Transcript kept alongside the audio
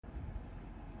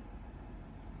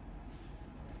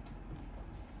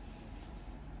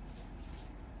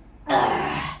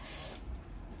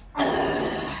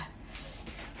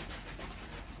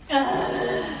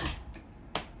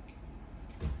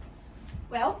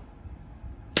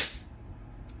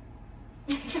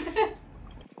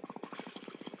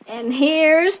And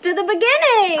here's to the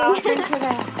beginning. I'll drink to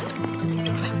that.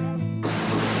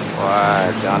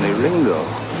 Why, Johnny Ringo.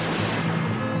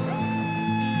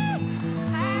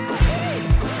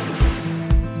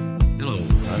 Hello,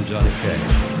 I'm Johnny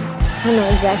Cash. I know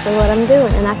exactly what I'm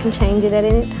doing, and I can change it at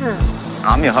any time.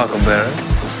 I'm your Huckleberry.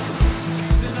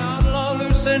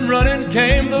 Loose and running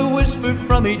came the whisper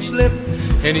from each lip,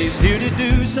 and he's here to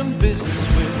do some business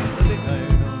with the big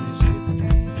iron on his hip.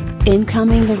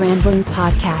 Incoming the Rambling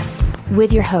Podcast,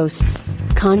 with your hosts,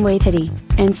 Conway Titty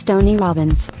and Stony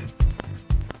Robbins.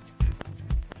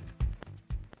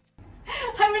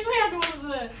 I wish we had one of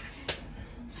the...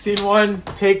 Scene 1,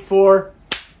 take 4,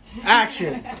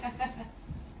 action.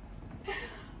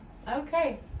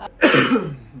 Okay.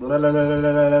 La la la la la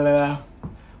la la la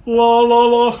la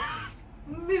la.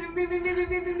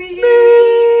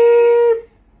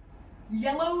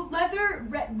 Yellow leather,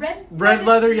 Red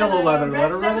leather, yellow leather,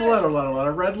 red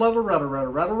leather, red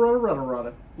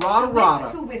rada.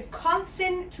 Went to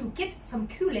Wisconsin to get some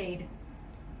Kool-Aid.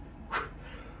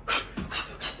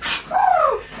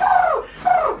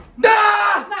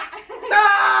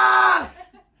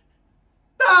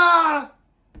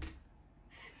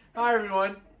 Hi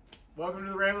everyone, welcome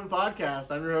to the Rambling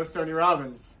Podcast. I'm your host Tony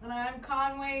Robbins. And I'm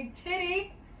Conway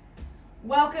Titty.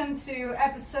 Welcome to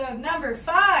episode number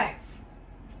 5.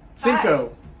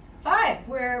 Cinco. 5.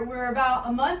 We're about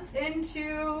a month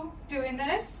into doing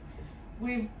this.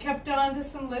 We've kept on to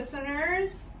some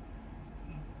listeners.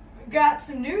 Got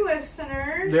some new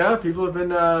listeners. Yeah, people have been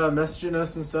messaging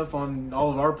us and stuff on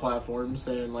all of our platforms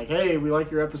saying like, hey, we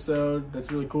like your episode.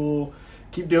 That's really cool.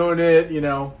 Keep doing it, you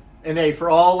know. And hey,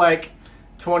 for all like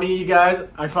 20 of you guys,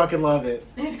 I fucking love it.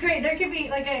 It's great. There could be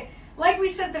like we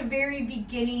said at the very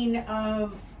beginning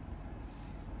of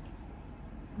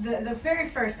the very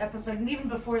first episode, and even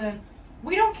before then,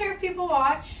 we don't care if people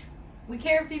watch. We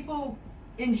care if people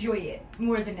enjoy it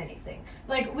more than anything.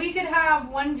 Like, we could have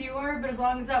one viewer, but as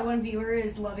long as that one viewer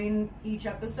is loving each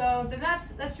episode, then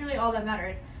that's really all that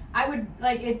matters. I would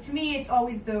like it. To me, it's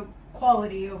always the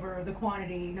quality over the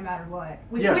quantity, no matter what.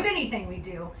 With anything we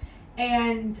do.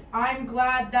 And I'm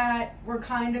glad that we're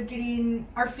kind of getting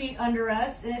our feet under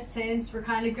us in a sense. We're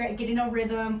kind of getting a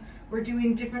rhythm. We're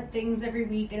doing different things every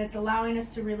week, and it's allowing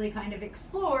us to really kind of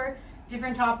explore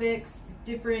different topics,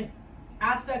 different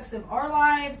aspects of our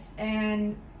lives,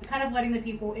 and kind of letting the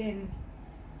people in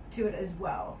to it as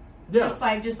well. Yeah.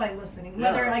 Just by listening.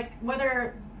 Yeah.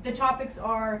 Whether the topics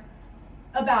are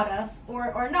about us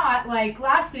or not. Like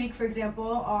last week, for example,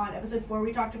 on episode 4,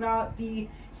 we talked about the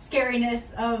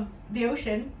scariness of the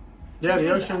ocean. Yeah,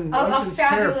 the ocean's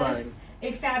terrifying.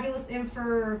 A fabulous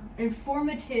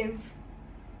informative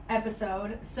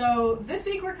episode. So this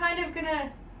week we're kind of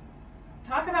gonna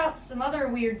talk about some other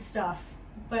weird stuff,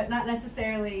 but not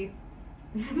necessarily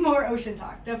more ocean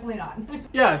talk. Definitely not.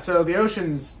 Yeah, so the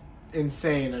ocean's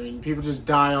insane. I mean, people just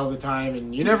die all the time,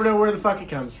 and you never know where the fuck it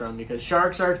comes from, because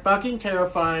sharks are fucking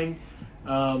terrifying,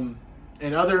 and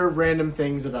other random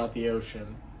things about the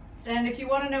ocean. And if you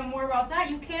want to know more about that,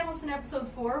 you can listen to episode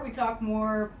 4. We talk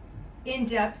more in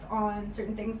depth on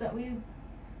certain things that we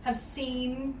have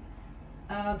seen,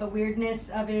 the weirdness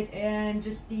of it, and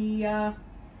just the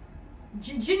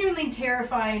genuinely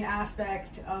terrifying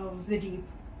aspect of the deep,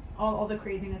 all the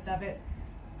craziness of it.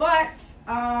 But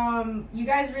you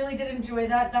guys really did enjoy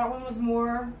that. That one was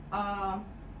more kind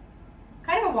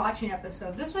of a watching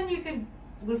episode. This one you could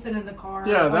listen in the car.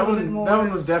 Yeah, that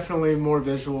one was definitely more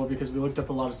visual, because we looked up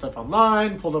a lot of stuff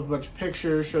online, pulled up a bunch of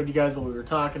pictures, showed you guys what we were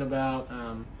talking about.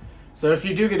 So if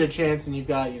you do get a chance and you've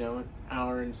got, an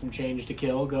hour and some change to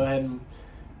kill, go ahead and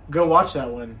go watch that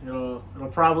one. It'll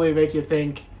probably make you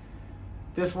think,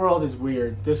 this world is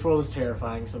weird. This world is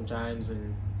terrifying sometimes,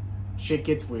 and shit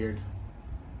gets weird.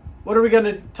 What are we going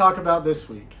to talk about this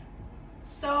week?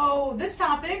 So, this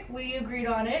topic, we agreed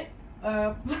on it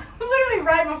literally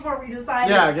right before we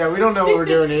decided. Yeah, we don't know what we're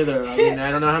doing either. I mean, I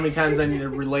don't know how many times I need to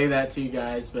relay that to you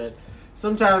guys, but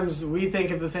sometimes we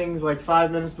think of the things like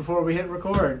 5 minutes before we hit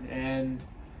record, and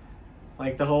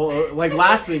like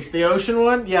last week's, the ocean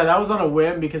one, yeah, that was on a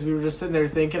whim, because we were just sitting there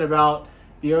thinking about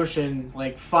the ocean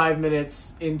like 5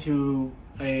 minutes into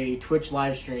a Twitch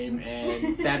live stream,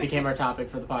 and that became our topic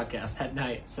for the podcast that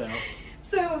night. So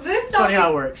this topic, funny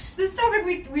how it works. This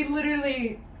topic, we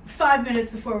literally 5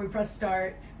 minutes before we press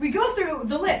start, we go through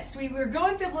the list. We were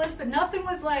going through the list, but nothing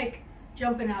was like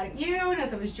jumping out at you.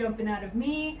 Nothing was jumping out of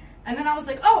me. And then I was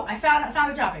like, oh, I found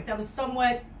a topic that was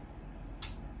somewhat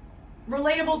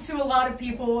relatable to a lot of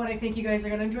people, and I think you guys are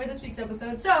going to enjoy this week's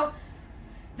episode. So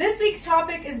this week's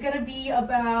topic is going to be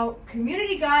about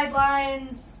community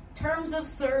guidelines, terms of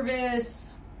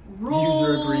service,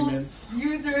 rules,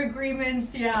 user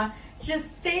agreements, yeah. Just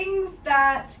things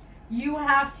that you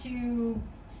have to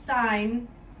sign.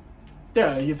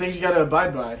 Yeah, you think you gotta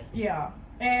abide by. Yeah.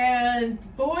 And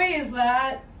boy, is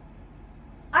that...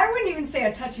 I wouldn't even say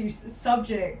a touchy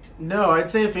subject. No, I'd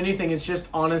say if anything, it's just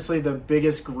honestly the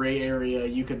biggest gray area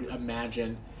you could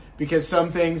imagine. Because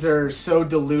some things are so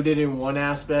diluted in one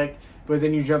aspect, but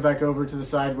then you jump back over to the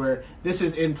side where this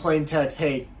is in plain text,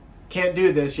 hey, can't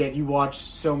do this, yet you watch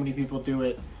so many people do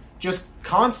it just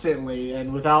constantly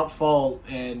and without fault,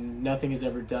 and nothing is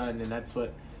ever done. And that's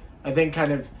what I think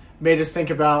kind of made us think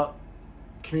about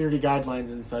community guidelines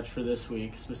and such for this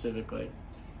week specifically.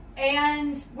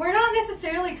 And we're not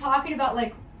necessarily talking about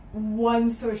like one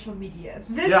social media.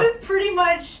 This Yeah. is pretty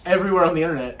much Everywhere on the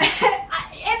internet.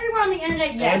 everywhere on the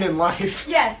internet, yes. And in life.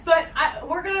 Yes, but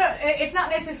it's not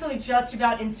necessarily just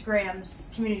about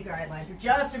Instagram's community guidelines, or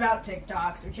just about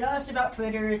TikToks, or just about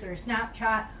Twitters, or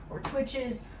Snapchat, or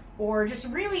Twitches, or just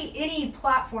really any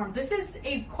platform. This is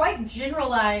a quite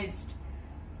generalized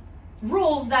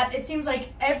rules that it seems like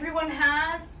everyone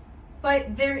has,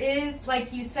 but there is,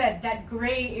 like you said, that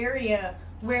gray area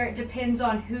where it depends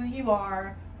on who you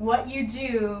are, what you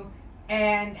do,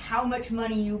 and how much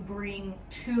money you bring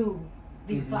to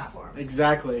these platforms.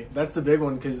 Exactly. That's the big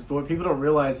one, because what people don't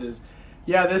realize is,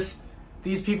 yeah,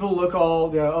 these people look all,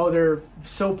 they're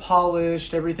so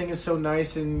polished, everything is so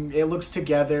nice, and it looks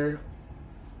together.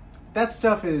 That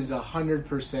stuff is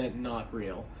 100% not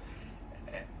real.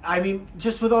 I mean,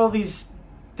 just with all these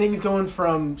things going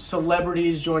from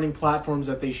celebrities joining platforms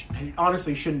that they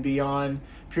honestly shouldn't be on,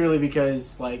 purely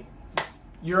because, like,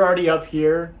 you're already up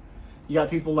here. You got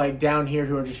people, like, down here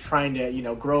who are just trying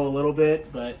to, grow a little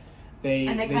bit, but they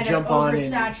kind jump of on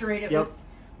oversaturate it Yep.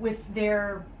 with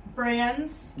their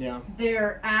brands, Yeah.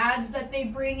 their ads that they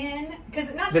bring in.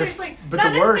 Because not They're- necessarily, but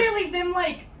not the worst- necessarily them,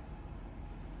 like,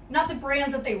 not the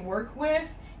brands that they work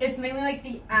with. It's mainly like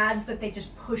the ads that they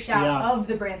just push out Yeah. of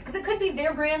the brands. Because it could be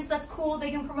their brands, that's cool, they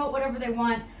can promote whatever they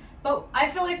want. But I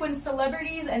feel like when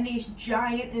celebrities and these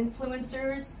giant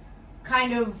influencers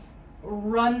kind of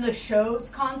run the shows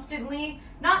constantly,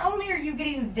 not only are you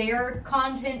getting their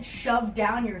content shoved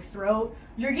down your throat,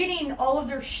 you're getting all of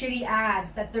their shitty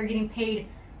ads that they're getting paid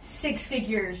 6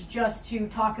 figures just to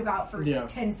talk about for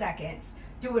 10 seconds.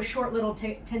 Do a short little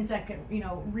 10-second,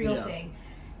 reel thing.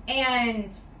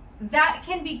 And that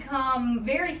can become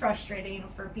very frustrating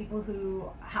for people who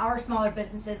are smaller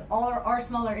businesses, are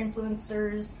smaller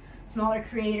influencers, smaller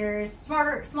creators,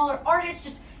 smaller artists,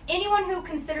 just anyone who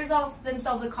considers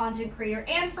themselves a content creator.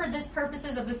 And for this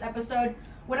purposes of this episode,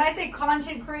 when I say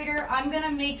content creator, I'm going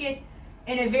to make it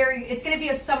it's going to be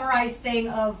a summarized thing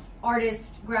of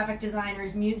artists, graphic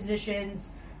designers,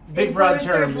 musicians, Big broad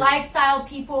influencers, term. lifestyle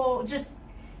people, just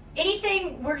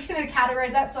anything. We're just going to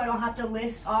categorize that so I don't have to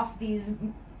list off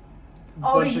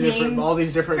all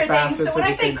these different for facets. things. So when of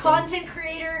I the say same content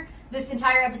creator, this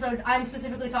entire episode, I'm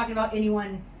specifically talking about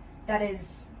anyone that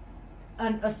is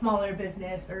a smaller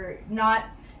business, or not,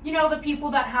 the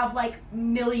people that have like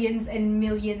millions and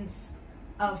millions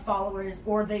of followers,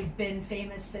 or they've been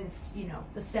famous since,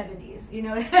 the 70s. You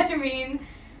know what I mean?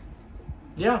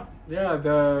 Yeah.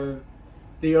 The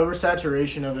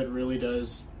oversaturation of it really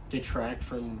does detract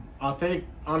from authentic,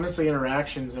 honestly,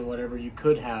 interactions and whatever you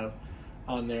could have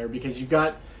on there, because you've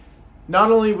got, not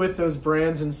only with those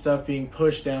brands and stuff being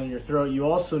pushed down your throat, you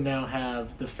also now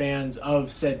have the fans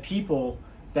of said people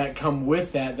that come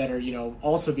with that are,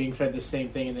 also being fed the same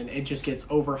thing, and then it just gets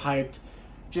overhyped,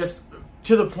 just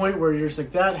to the point where you're just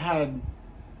like,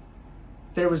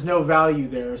 there was no value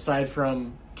there aside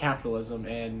from capitalism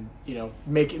and,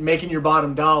 making your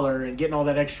bottom dollar and getting all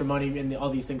that extra money and all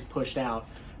these things pushed out.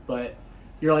 But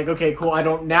you're like, okay, cool.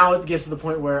 Now it gets to the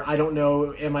point where I don't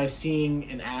know, am I seeing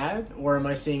an ad or am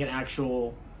I seeing an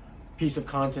actual piece of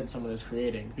content someone is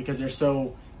creating? Because they're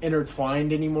so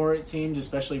intertwined anymore, it seems,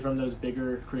 especially from those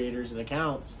bigger creators and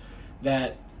accounts,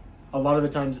 that a lot of the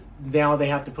times now they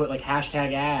have to put like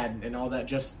hashtag ad and all that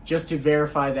just to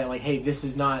verify that, like, hey, this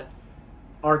is not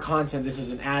our content, this is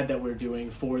an ad that we're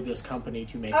doing for this company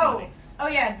to make money. Oh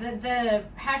yeah, the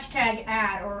hashtag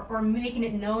ad or making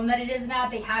it known that it is an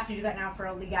ad, they have to do that now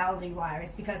for legality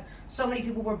wise, because so many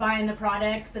people were buying the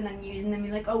products and then using them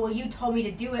and like, oh, well, you told me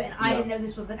to do it and I didn't know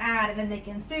this was an ad, and then they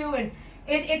can sue, and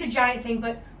it's a giant thing.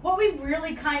 But what we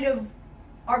really kind of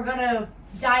are going to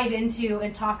dive into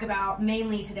and talk about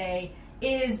mainly today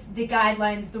is the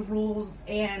guidelines, the rules,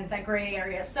 and that gray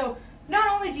area. So not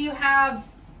only do you have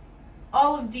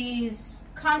all of these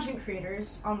content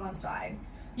creators on one side,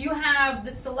 you have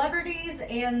the celebrities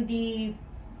and the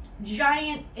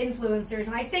giant influencers,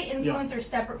 and I say influencers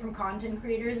separate from content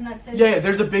creators in that sense. Yeah,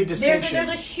 there's a big distinction. There's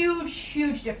a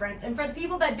huge difference. And for the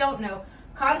people that don't know,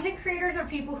 content creators are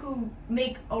people who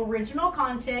make original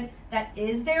content that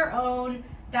is their own,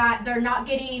 that they're not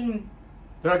getting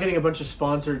a bunch of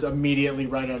sponsors immediately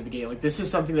right out of the gate. Like, this is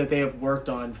something that they have worked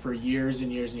on for years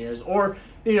and years and years. Or,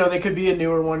 they could be a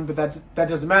newer one, but that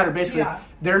doesn't matter. Basically,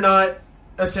 they're not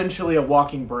essentially a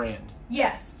walking brand.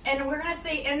 Yes, and we're going to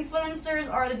say influencers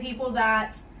are the people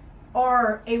that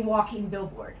are a walking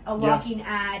billboard, a walking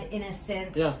ad in a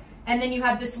sense. Yeah. And then you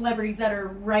have the celebrities that are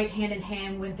right hand in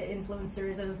hand with the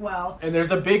influencers as well. And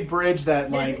there's a big bridge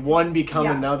that, like, one become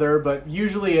another, but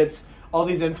usually it's all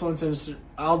these influencers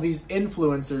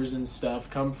and stuff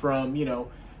come from,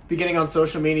 beginning on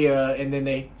social media, and then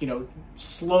they,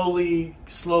 slowly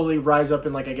rise up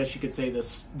in, like, I guess you could say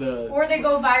or they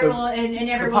go viral and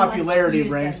everyone the popularity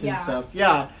wants to use ranks them, and stuff.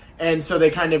 Yeah. And so they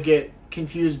kind of get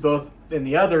confused both in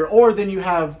the other, or then you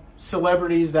have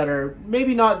celebrities that are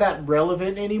maybe not that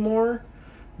relevant anymore,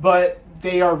 but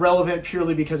they are relevant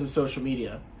purely because of social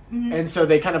media. Mm-hmm. And so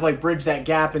they kind of like bridge that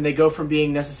gap, and they go from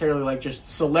being necessarily like just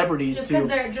celebrities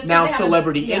to now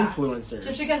celebrity influencers.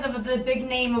 Just because of the big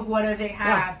name of what they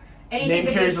have. Anything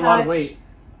name carries a lot of weight.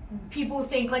 People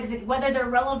think, like I said, whether they're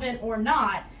relevant or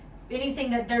not,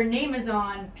 anything that their name is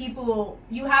on,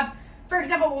 you have, for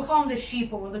example, we'll call them the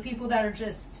sheeple, the people that are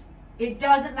just, it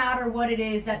doesn't matter what it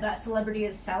is that celebrity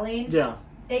is selling. Yeah.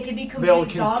 It could be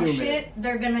complete dog shit.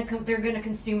 They're gonna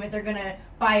consume it. They're gonna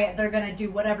buy it. They're gonna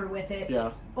do whatever with it.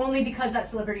 Yeah. Only because that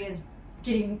celebrity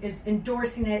is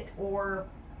endorsing it, or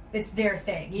it's their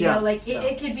thing. You know, like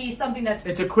it could be something that's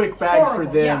it's a quick bag horrible,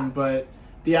 for them, but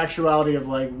the actuality of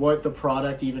like what the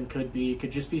product even could be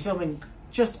could just be something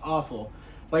just awful.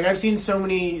 Like, I've seen so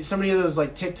many of those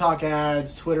like TikTok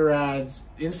ads, Twitter ads,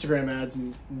 Instagram ads,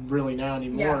 and really now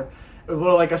anymore. Yeah.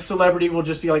 Well, like a celebrity will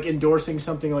just be like endorsing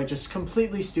something like just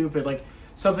completely stupid, like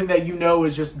something that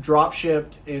is just drop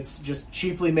shipped. It's just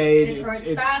cheaply made.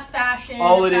 It's fast fashion.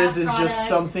 All it is just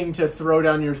something to throw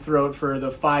down your throat for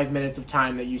the 5 minutes of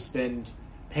time that you spend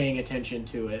paying attention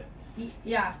to it.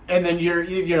 Yeah. And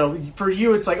then for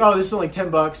you, it's like, oh, this is only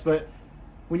 $10, but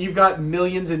when you've got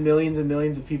millions and millions and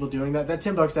millions of people doing that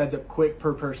 $10 adds up quick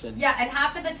per person. Yeah, and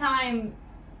half of the time,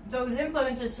 those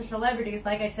influencers or celebrities,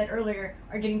 like I said earlier,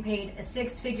 are getting paid a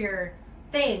 6-figure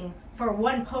thing for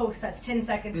one post that's 10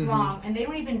 seconds long, and they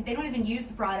don't even use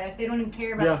the product. They don't even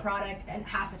care about the product, and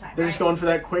half the time they're just going for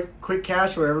that quick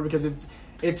cash or whatever, because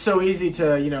it's so easy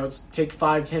to take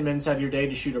 5-10 minutes out of your day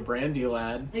to shoot a brand deal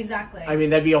ad. Exactly. I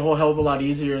mean, that'd be a whole hell of a lot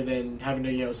easier than having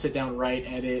to sit down, write,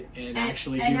 edit, and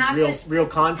actually do real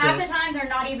content. Half the time they're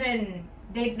not even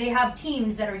they have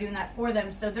teams that are doing that for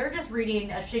them, so they're just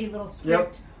reading a shitty little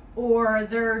script. Yep. Or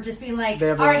they're just being like,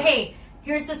 all right, hey,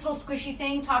 here's this little squishy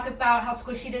thing. Talk about how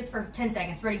squishy it is for 10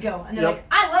 seconds. Ready, go. And they're like,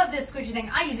 I love this squishy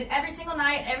thing. I use it every single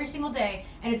night, every single day.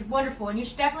 And it's wonderful. And you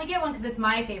should definitely get one because it's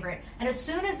my favorite. And as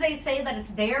soon as they say that it's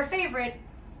their favorite,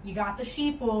 you got the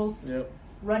sheeples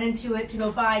run into it to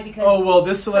go buy because... Oh, well,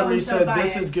 this celebrity said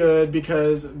this is good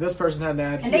because this person had an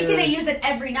ad. And they say they use it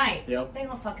every night. Yep. They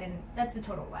don't fucking... That's a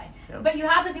total lie. Yep. But you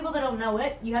have the people that don't know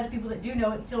it. You have the people that do know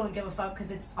it and still don't give a fuck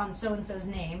because it's on so-and-so's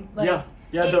name. Like,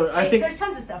 I think there's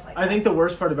tons of stuff like that. I think the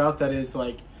worst part about that is,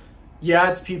 like,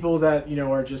 it's people that,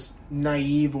 are just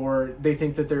naive, or they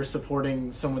think that they're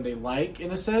supporting someone they like, in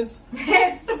a sense.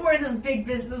 It's supporting this big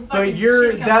business. But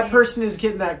that person is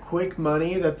getting that quick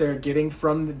money that they're getting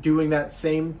from doing that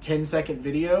same 10-second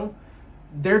video.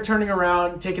 They're turning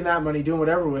around, taking that money, doing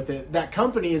whatever with it. That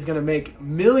company is going to make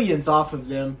millions off of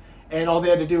them, and all they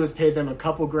had to do was pay them a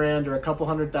couple grand or a couple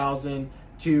 $100,000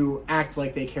 to act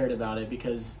like they cared about it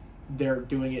because they're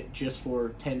doing it just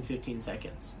for 10-15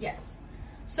 seconds. Yes.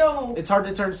 So it's hard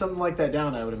to turn something like that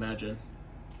down, I would imagine.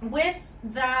 With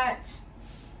that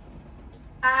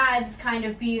ads kind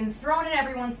of being thrown in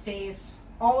everyone's face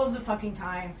all of the fucking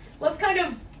time, let's kind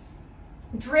of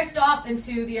drift off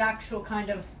into the actual kind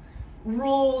of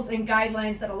rules and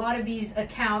guidelines that a lot of these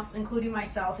accounts, including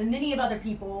myself and many of other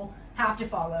people, have to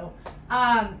follow.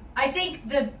 I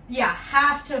think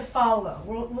have to follow.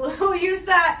 We'll use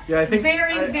that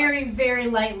very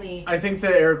lightly. I think the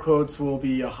air quotes will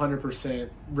be 100%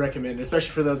 recommended,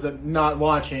 especially for those that are not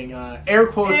watching. Air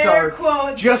quotes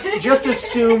just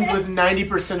assumed with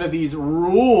 90% of these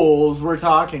rules we're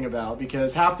talking about,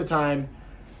 because half the time,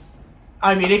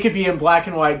 I mean, it could be in black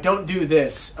and white. Don't do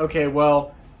this. Okay,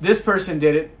 well, this person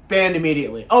did it. Banned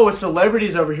immediately. Oh, a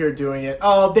celebrity's over here doing it.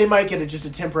 Oh, they might get it just a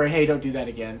temporary, hey, don't do that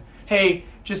again. Hey,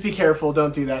 just be careful,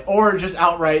 don't do that. Or just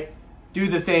outright do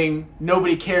the thing,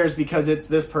 nobody cares because it's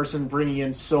this person bringing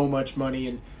in so much money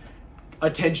and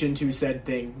attention to said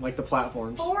thing, like the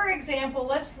platforms. For example,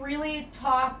 let's really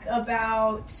talk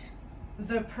about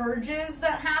the purges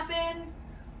that happen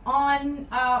on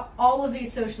all of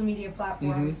these social media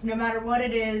platforms, no matter what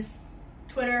it is,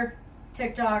 Twitter,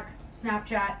 TikTok,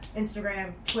 Snapchat,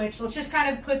 Instagram, Twitch. Let's just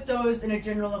kind of put those in a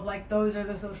general of like, those are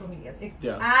the social medias.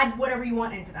 Add whatever you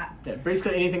want into that. Yeah,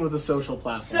 basically anything with a social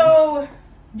platform. So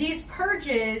these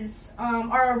purges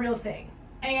are a real thing.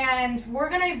 And we're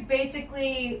going to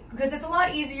basically, because it's a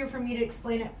lot easier for me to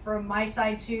explain it from my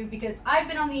side too, because I've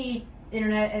been on the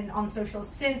internet and on social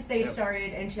since they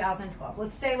started in 2012.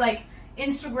 Let's say like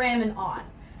Instagram and on.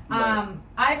 Right.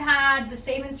 I've had the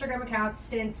same Instagram account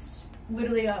since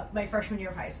literally my freshman year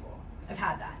of high school. I've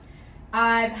had that.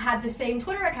 I've had the same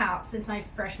Twitter account since my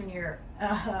freshman year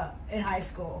in high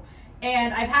school.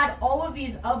 And I've had all of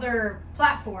these other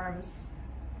platforms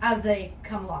as they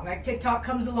come along. Like TikTok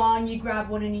comes along, you grab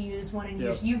one and you use one and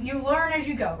you learn as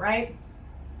you go, right?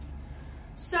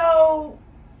 So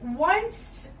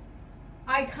once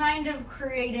I kind of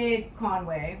created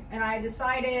Conway and I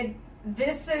decided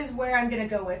this is where I'm going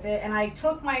to go with it, and I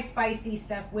took my spicy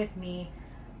stuff with me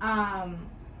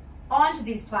onto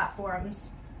these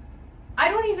platforms, I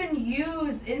don't even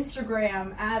use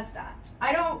Instagram as that.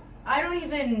 I don't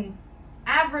even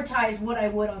advertise what I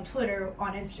would on Twitter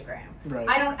on Instagram. Right.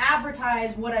 I don't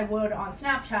advertise what I would on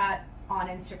Snapchat on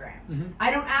Instagram.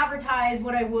 I don't advertise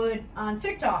what I would on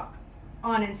TikTok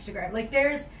on Instagram. Like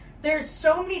there's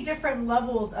so many different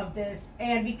levels of this,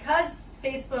 and because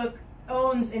Facebook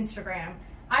owns Instagram,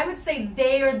 I would say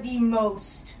they are the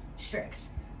most strict.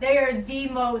 They are the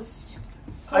most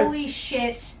holy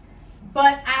shit,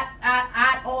 but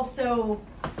at also,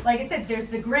 like I said, there's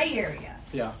the gray area.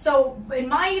 Yeah. So, in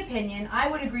my opinion, I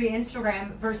would agree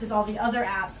Instagram versus all the other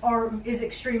apps is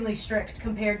extremely strict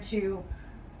compared to,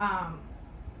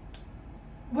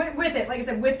 with it, like I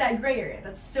said, with that gray area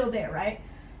that's still there, right?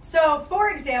 So, for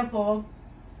example,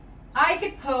 I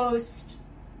could post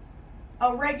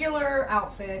a regular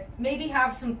outfit, maybe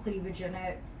have some cleavage in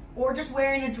it, or just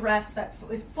wearing a dress that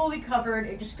is fully covered.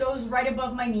 It just goes right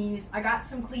above my knees. I got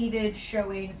some cleavage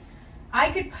showing.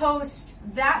 I could post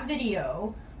that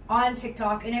video on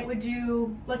TikTok and it would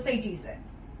do, let's say, decent.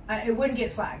 It wouldn't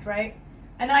get flagged, right?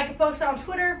 And then I could post it on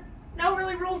Twitter. No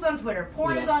really rules on Twitter.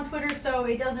 Porn is on Twitter, so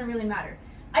it doesn't really matter.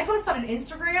 I post on an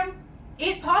Instagram,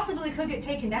 it possibly could get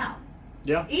taken down.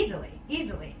 Yeah.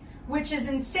 Easily. Which is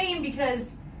insane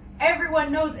because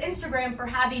everyone knows Instagram for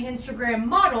having Instagram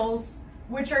models,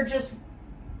 which are just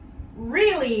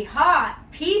really hot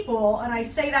people, and I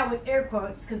say that with air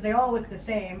quotes because they all look the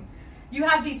same. You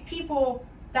have these people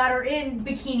that are in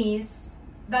bikinis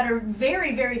that are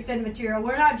very, very thin material.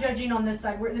 We're not judging on this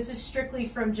side. This is strictly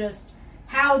from just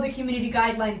how the community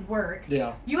guidelines work.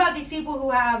 Yeah. You have these people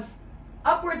who have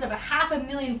upwards of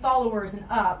 500,000 followers and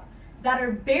up that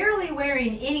are barely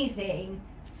wearing anything,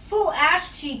 full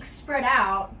ass cheeks spread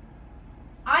out.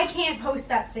 I can't post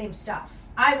that same stuff.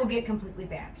 I will get completely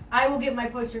banned. I will get my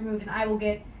post removed and I will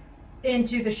get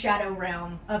into the shadow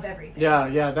realm of everything.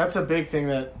 Yeah, that's a big thing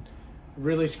that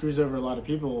really screws over a lot of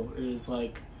people is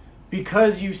like,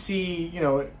 because you see,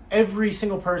 every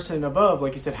single person above,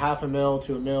 like you said, 500,000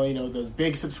 to 1 million, those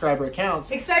big subscriber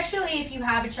accounts. Especially if you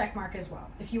have a check mark as well.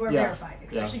 If you are verified.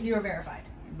 Especially if you are verified.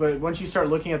 But once you start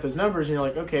looking at those numbers and you're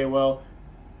like, okay, well,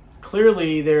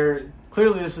 clearly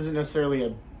this isn't necessarily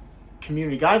a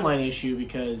community guideline issue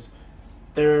because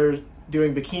they're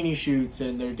doing bikini shoots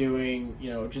and they're doing,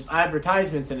 just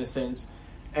advertisements in a sense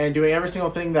and doing every single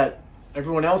thing that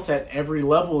everyone else at every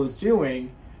level is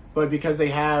doing. But because they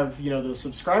have, the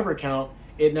subscriber count,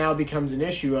 it now becomes an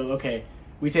issue of, okay,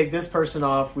 we take this person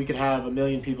off, we could have 1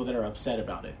 million people that are upset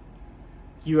about it.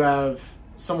 You have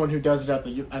someone who does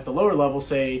it at the lower level,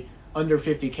 say under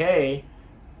 50K,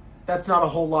 that's not a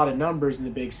whole lot of numbers in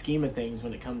the big scheme of things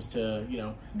when it comes to,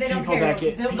 they don't people care. that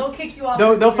get... They'll kick you off.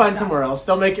 They'll find somewhere else.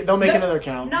 They'll make another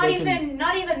account. Not even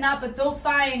that, but they'll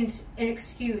find an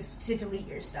excuse to delete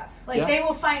your stuff. Like, they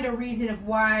will find a reason of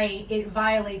why it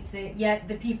violates it, yet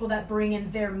the people that bring in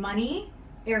their money,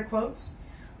 air quotes,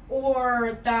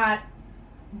 or that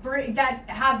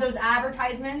have those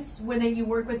advertisements when you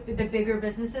work with the bigger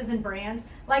businesses and brands.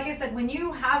 Like I said, when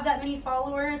you have that many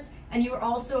followers and you are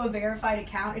also a verified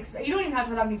account, you don't even have to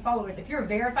have that many followers. If you're a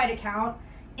verified account,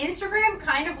 Instagram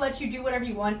kind of lets you do whatever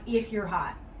you want if you're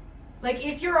hot. Like,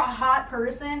 if you're a hot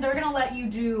person, they're going to let you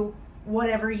do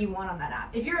whatever you want on that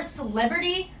app. If you're a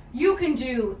celebrity, you can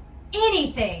do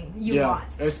anything you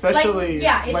want. Especially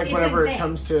it's whenever insane. It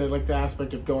comes to like the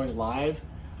aspect of going live.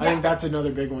 I think that's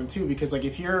another big one too, because like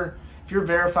if you're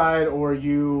verified or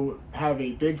you have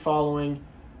a big following,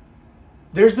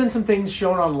 there's been some things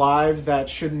shown on lives that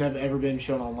shouldn't have ever been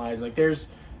shown on lives. Like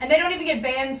and they don't even get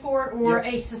banned for it, or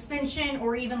Yep. a suspension,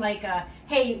 or even like a,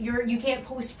 hey, you can't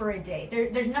post for a day.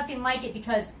 There's nothing like it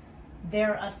because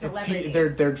they're a celebrity.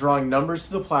 they're drawing numbers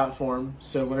to the platform.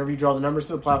 So whenever you draw the numbers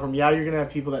to the platform, yeah, you're gonna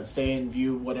have people that stay and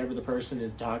view whatever the person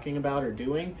is talking about or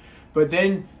doing. But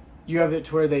then you have it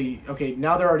to where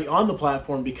now they're already on the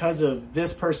platform because of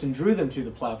this person drew them to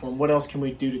the platform. What else can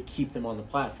we do to keep them on the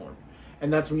platform?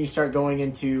 And that's when you start going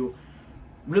into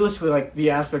realistically like the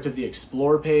aspect of the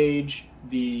explore page,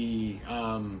 the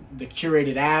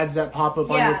curated ads that pop up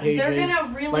on your pages. They're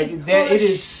gonna really like that. It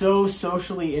is so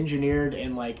socially engineered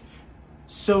and like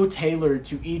so tailored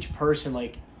to each person.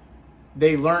 Like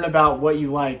they learn about what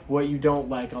you like, what you don't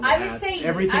like on the ad.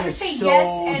 Everything is so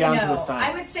down to a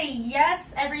science. I would say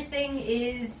yes, everything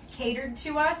is catered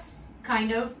to us,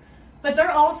 kind of. But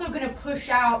they're also going to push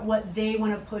out what they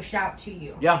want to push out to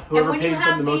you. Yeah, whoever pays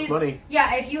them the most money.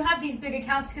 Yeah, if you have these big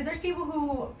accounts, because there's people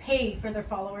who pay for their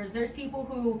followers. There's people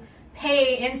who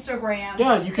pay Instagram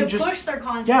to push their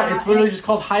content out. It's literally just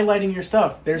called highlighting your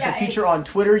stuff. There's a feature on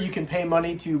Twitter. You can pay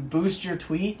money to boost your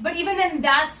tweet. But even then,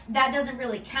 that doesn't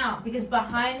really count, because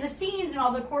behind the scenes and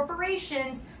all the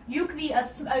corporations, you could be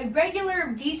a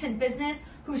regular, decent business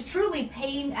who's truly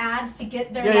paying ads to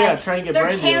get their trying to get their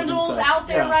brand deals and candles stuff. out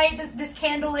there, Yeah. right? This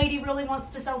candle lady really wants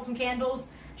to sell some candles.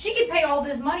 She could pay all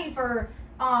this money for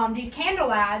these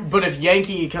candle ads. But if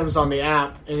Yankee comes on the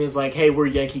app and is like, "Hey, we're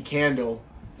Yankee Candle,"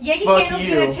 Yankee fuck Candle's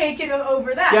you. gonna take it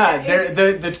over that.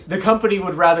 Yeah, the company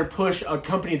would rather push a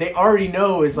company they already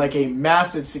know is like a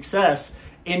massive success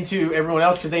into everyone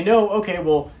else because they know, okay,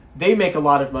 well, they make a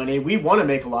lot of money. We want to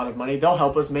make a lot of money. They'll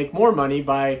help us make more money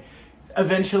by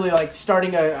eventually like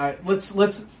starting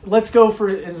let's go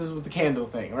for this is with the candle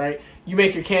thing, right? You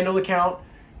make your candle account.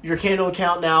 Your candle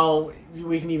account now,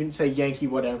 we can even say Yankee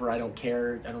whatever. I don't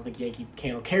care. I don't think Yankee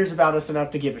Candle cares about us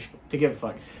enough to give a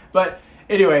fuck. But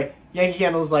anyway, Yankee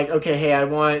Candle's like, okay, hey, I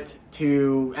want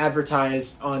to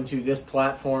advertise onto this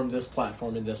platform, and this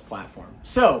platform.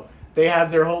 So they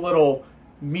have their whole little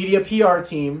media PR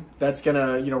team that's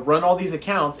gonna, run all these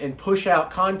accounts and push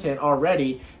out content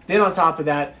already. Then on top of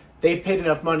that, they've paid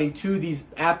enough money to these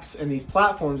apps and these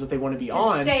platforms that they want to be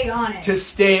on. To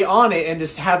stay on it and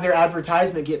just have their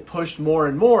advertisement get pushed more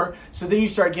and more. So then you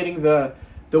start getting the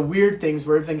weird things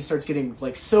where everything starts getting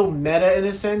like so meta in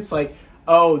a sense. Like,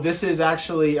 oh, this is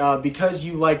actually because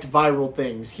you liked viral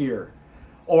things here.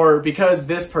 Or because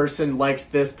this person likes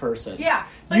this person. Yeah.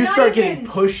 You start getting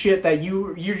push shit that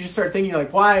you just start thinking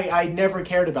like, why? I never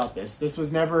cared about this. This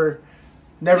was never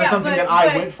something that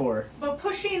I went for. But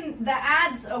pushing the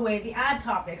ads away, the ad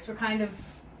topics, we're kind of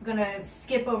going to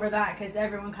skip over that because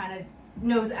everyone kind of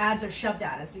knows ads are shoved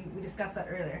at us. We discussed that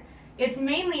earlier. It's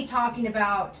mainly talking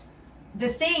about the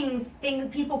things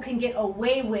people can get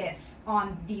away with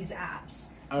on these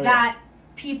apps. Oh, that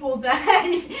people that...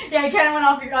 yeah, I kind of went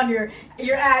off on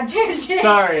your ad tangent.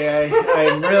 Sorry,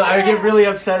 I get really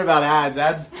upset about ads.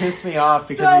 Ads piss me off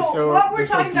because they're so what we're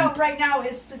talking about right now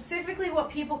is specifically what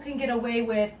people can get away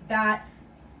with that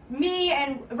me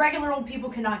and regular old people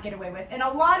cannot get away with. And a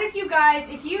lot of you guys,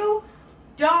 if you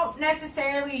don't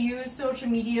necessarily use social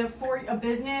media for a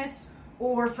business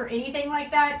or for anything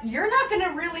like that, you're not going to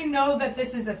really know that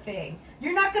this is a thing.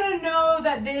 You're not going to know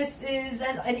that this is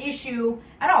an issue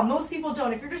at all. Most people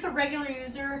don't. If you're just a regular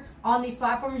user on these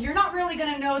platforms, you're not really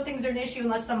going to know things are an issue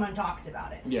unless someone talks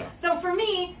about it. Yeah. So for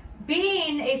me,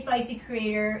 being a spicy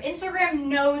creator, Instagram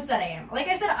knows that I am. Like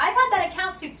I said, I've had that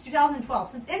account since 2012,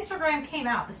 since Instagram came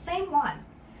out, the same one.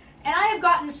 And I have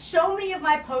gotten so many of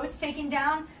my posts taken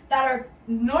down that are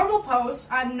normal posts.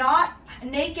 I'm not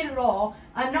naked at all.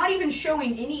 I'm not even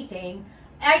showing anything.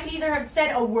 I could either have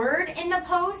said a word in the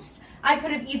post. I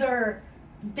could have either,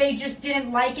 they just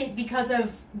didn't like it because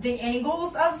of the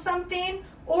angles of something,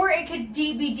 or it could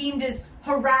be deemed as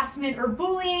harassment or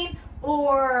bullying,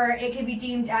 or it could be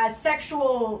deemed as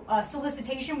sexual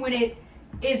solicitation when it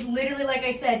is literally, like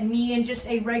I said, me in just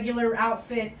a regular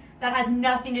outfit that has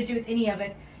nothing to do with any of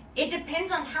it. It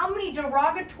depends on how many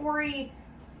derogatory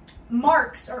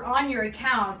marks are on your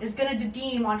account is going to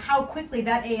deem on how quickly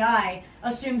that AI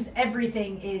assumes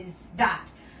everything is that.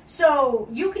 So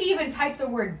you could even type the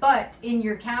word butt in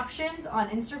your captions on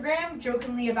Instagram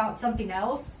jokingly about something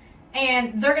else,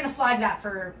 and they're going to flag that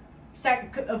for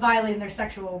violating their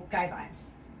sexual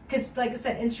guidelines. Because, like I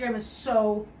said, Instagram is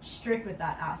so strict with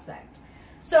that aspect.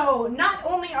 So not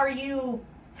only are you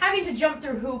having to jump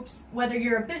through hoops, whether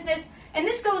you're a business, and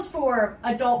this goes for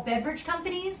adult beverage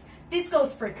companies, this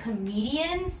goes for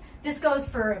comedians, this goes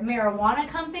for marijuana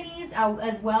companies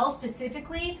as well,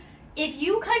 specifically. If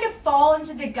you kind of fall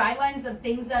into the guidelines of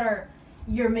things that are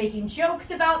you're making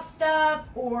jokes about stuff,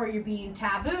 or you're being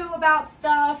taboo about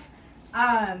stuff.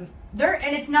 And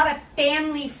it's not a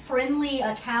family-friendly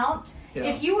account. Yeah.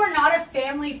 If you are not a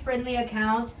family-friendly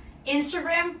account,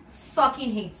 Instagram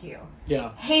fucking hates you.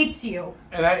 Yeah. Hates you.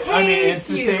 And I mean, it's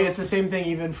the Hates same. you. It's the same thing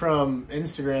even from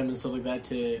Instagram and stuff like that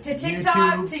to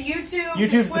TikTok, YouTube. to YouTube,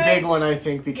 YouTube's to the big Twitch. one, I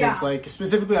think, because Yeah. like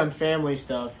specifically on family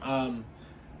stuff.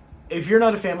 If you're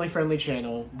not a family-friendly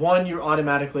channel, one, you're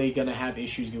automatically gonna have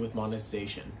issues with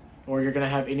monetization, or you're gonna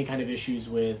have any kind of issues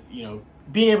with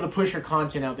being able to push your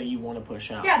content out that you want to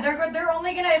push out. Yeah, they're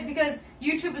only gonna, because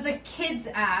YouTube is a kids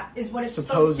app, is what it's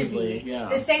supposed to Supposedly, be. yeah.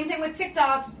 The same thing with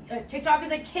TikTok. TikTok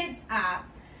is a kids app.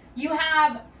 You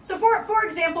have, so for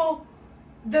example,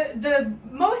 the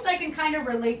most I can kind of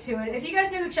relate to it. If you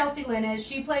guys know who Chelsea Lynn is,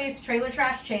 she plays Trailer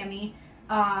Trash Chammy.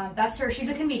 That's her. She's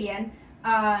a comedian.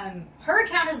 Her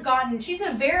account has gotten, she's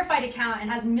a verified account and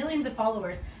has millions of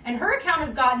followers, and her account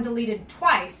has gotten deleted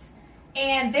twice.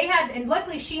 And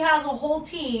luckily she has a whole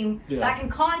team that can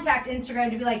contact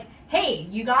Instagram to be like, hey,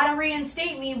 you gotta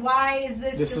reinstate me. Why is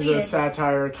this deleted? Is a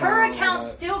satire account. Her account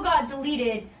still got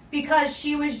deleted because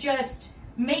she was just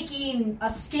making a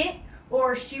skit,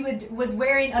 or she was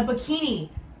wearing a bikini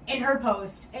in her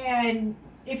post. And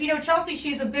if you know Chelsea,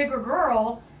 she's a bigger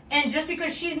girl, and just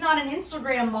because she's not an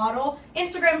Instagram model,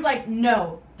 Instagram's like,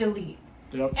 no, delete.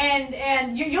 Yep.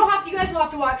 And you guys will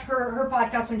have to watch her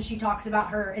podcast when she talks about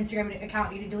her Instagram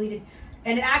account getting deleted,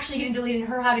 and it actually getting deleted and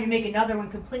her having to make another one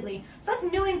completely. So that's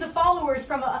millions of followers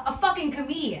from a fucking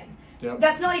comedian. Yep.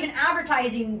 That's not even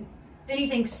advertising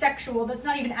anything sexual. That's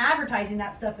not even advertising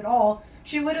that stuff at all.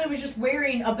 She literally was just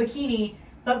wearing a bikini,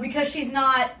 but because she's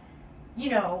not,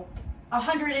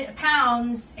 100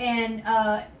 pounds and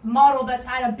a model that's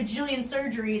had a bajillion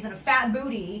surgeries and a fat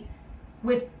booty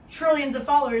with trillions of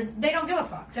followers, they don't give a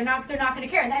fuck. They're not going to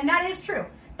care. And that is true.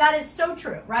 That is so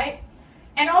true, right?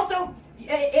 And also,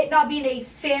 it not being a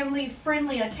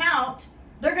family-friendly account,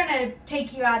 they're going to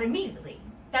take you out immediately.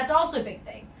 That's also a big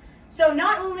thing. So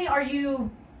not only are you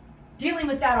dealing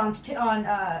with that on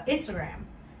Instagram,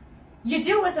 you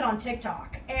deal with it on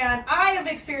TikTok. And I have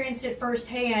experienced it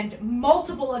firsthand,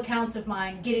 multiple accounts of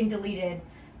mine getting deleted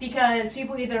because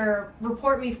people either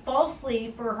report me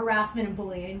falsely for harassment and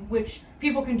bullying, which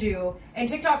people can do, and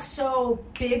TikTok's so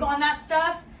big on that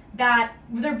stuff that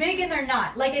they're big and they're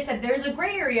not. Like I said, there's a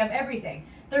gray area of everything.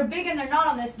 They're big and they're not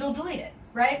on this, they'll delete it,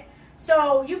 right?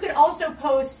 So you could also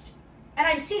post, and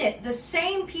I've seen it, the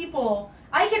same people,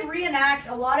 I could reenact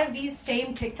a lot of these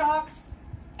same TikToks,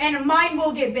 and mine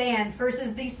will get banned,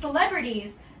 versus these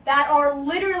celebrities that are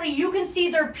literally, you can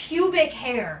see their pubic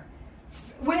hair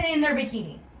in their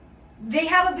bikini. They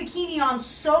have a bikini on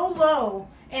so low,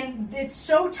 and it's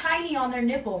so tiny on their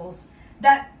nipples,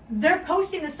 that they're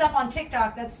posting this stuff on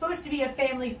TikTok that's supposed to be a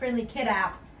family-friendly kid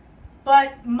app.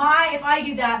 But if I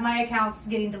do that, my account's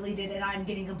getting deleted and I'm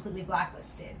getting completely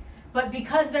blacklisted. But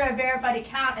because they're a verified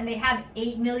account and they have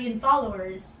 8 million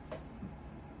followers,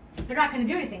 they're not going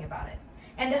to do anything about it.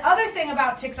 And the other thing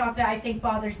about TikTok that I think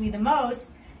bothers me the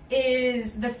most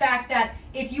is the fact that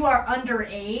if you are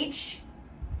underage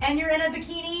and you're in a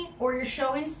bikini or you're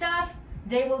showing stuff,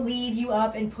 they will leave you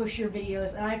up and push your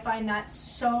videos. And I find that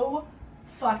so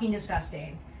fucking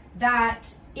disgusting.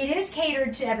 That it is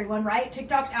catered to everyone, right?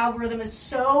 TikTok's algorithm is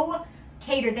so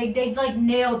catered. They've like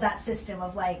nailed that system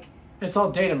of like... It's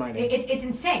all data mining. It's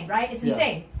insane, right? It's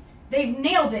insane. They've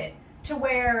nailed it to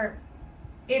where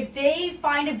if they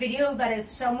find a video that is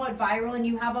somewhat viral and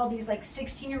you have all these like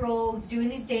 16-year-olds doing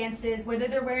these dances, whether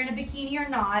they're wearing a bikini or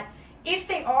not, if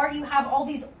they are, you have all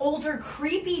these older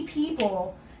creepy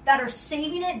people that are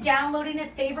saving it, downloading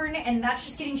it, favoring it, and that's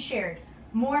just getting shared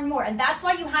more and more. And that's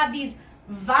why you have these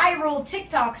viral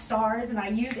TikTok stars, and I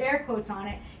use air quotes on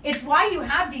it. It's why you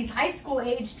have these high school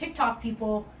age TikTok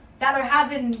people that are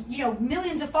having,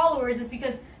 millions of followers, is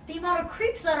because the amount of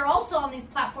creeps that are also on these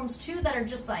platforms too that are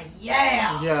just like,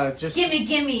 just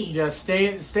gimme. Yeah,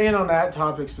 staying on that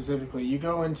topic specifically, you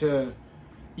go into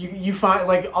you find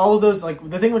like all of those, like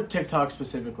the thing with TikTok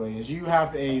specifically is you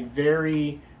have a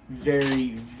very,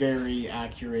 very, very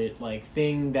accurate like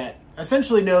thing that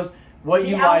essentially knows what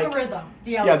you like. The algorithm.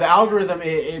 The algorithm,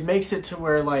 it makes it to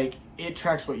where like it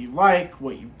tracks what you like,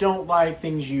 what you don't like,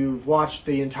 things you've watched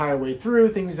the entire way through,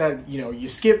 things that you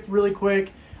skip really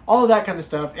quick, all of that kind of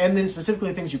stuff, and then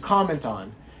specifically things you comment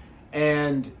on.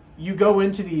 And you go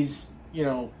into these,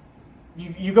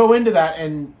 you go into that,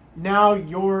 and now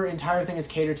your entire thing is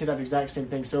catered to that exact same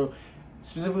thing. So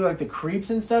specifically like the creeps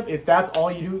and stuff, if that's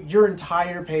all you do, your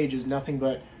entire page is nothing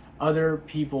but other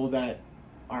people that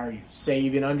are, say,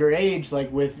 even underage,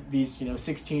 like with these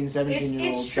 16,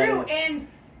 17-year-olds. It's true, and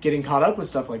getting caught up with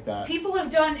stuff like that. People have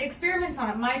done experiments on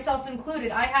it, myself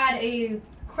included. I had a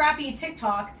crappy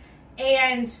TikTok,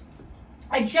 and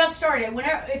I just started.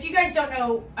 If you guys don't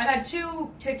know, I've had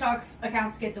 2 TikTok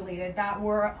accounts get deleted that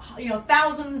were,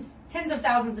 thousands, tens of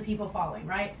thousands of people following,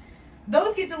 right?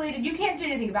 Those get deleted. You can't do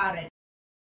anything about it.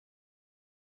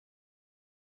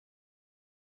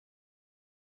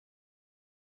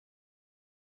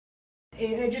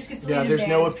 It just gets deleted. Yeah, there's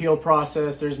and no banned. appeal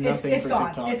process. There's nothing It's for gone.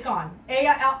 TikTok. It's gone.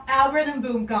 Algorithm,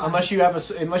 boom, gone. Unless you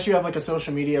have like a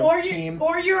social media team,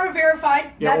 or you're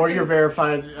verified. yeah, or you're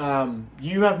verified.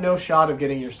 You have no shot of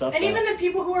getting your stuff. And back. even the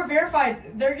people who are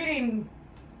verified, they're getting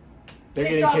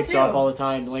kicked too. off all the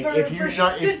time. Like if you're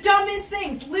not the dumbest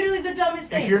things, literally the dumbest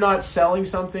things. if you're not selling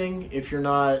something, if you're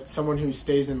not someone who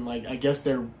stays in like I guess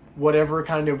they're whatever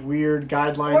kind of weird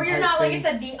guideline, or you're type not, thing. like I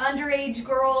said, the underage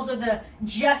girls or the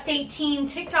just 18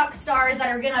 TikTok stars that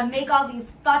are gonna make all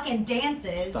these fucking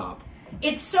dances. Stop.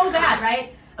 It's so bad,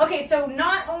 right? Okay, so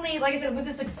not only, like I said, with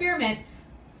this experiment,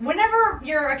 whenever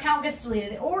your account gets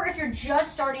deleted, or if you're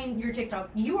just starting your TikTok,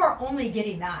 you are only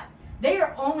getting that. They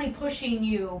are only pushing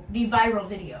you the viral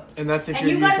videos. And that's if and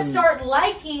you're you gotta using- start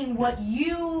liking what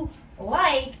you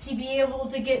like to be able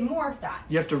to get more of that.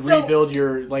 You have to So- rebuild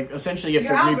your essentially you have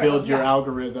Your to rebuild algorithm, your yeah.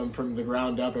 algorithm from the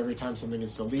ground up every time something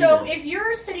is deleted. So if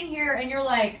you're sitting here and you're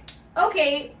like,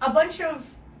 okay, a bunch of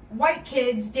white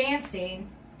kids dancing,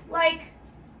 like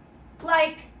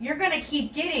you're gonna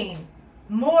keep getting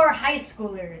more high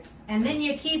schoolers, and then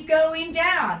you keep going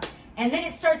down, and then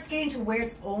it starts getting to where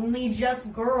it's only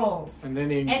just girls, and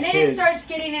then it starts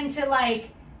getting into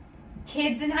like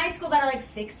kids in high school that are like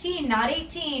 16, not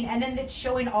 18, and then it's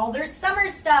showing all their summer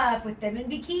stuff with them in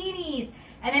bikinis,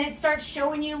 and then it starts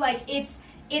showing you like it's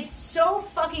so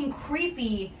fucking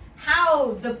creepy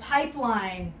how the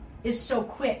pipeline is so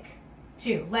quick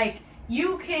too. Like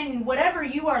you can, whatever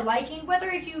you are liking, whether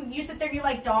if you sit there and you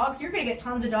like dogs, you're gonna get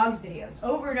tons of dogs videos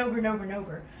over and over and over and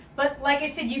over. But like I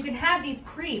said, you can have these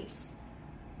creeps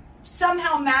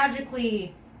somehow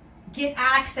magically get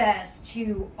access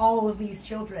to all of these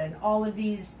children, all of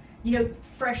these,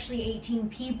 freshly 18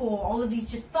 people, all of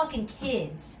these just fucking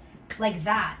kids like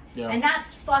that. Yeah. And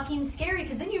that's fucking scary,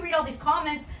 because then you read all these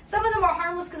comments. Some of them are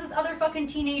harmless because it's other fucking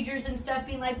teenagers and stuff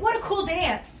being like, what a cool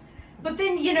dance. But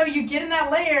then, you get in that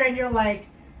layer and you're like,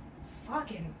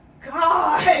 fucking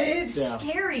God, it's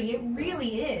scary. It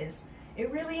really is. It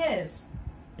really is.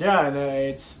 Yeah, and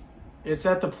it's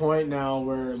at the point now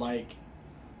where like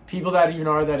people that even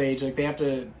are that age, like they have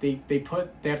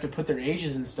to put their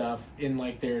ages and stuff in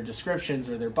like their descriptions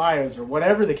or their bios or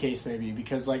whatever the case may be,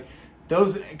 because like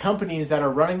those companies that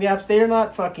are running the apps, they are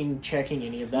not fucking checking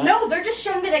any of that. No, they're just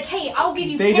showing me like, hey, I'll give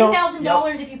you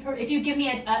 $10,000 if you give me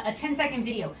a 10-second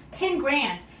video,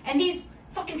 $10,000, and these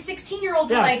fucking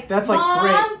 16-year-olds are like, that's Mom,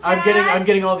 like great. Dad, I'm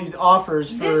getting all these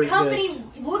offers for this company. this.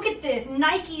 Look at this,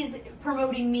 Nike's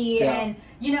promoting me, and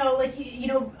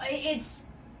it's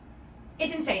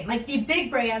insane. Like the big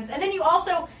brands, and then you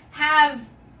also have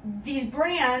these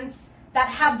brands that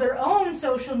have their own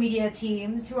social media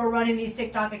teams who are running these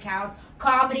TikTok accounts,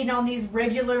 commenting on these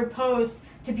regular posts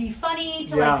to be funny,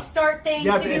 to like start things,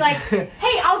 to be like,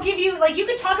 hey, I'll give you, like, you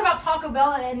could talk about Taco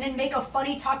Bell and then make a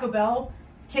funny Taco Bell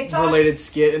TikTok related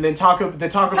skit, and then Taco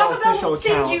Bell official will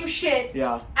send account. you shit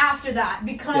after that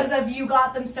because of you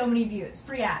got them so many views,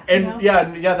 free ads. And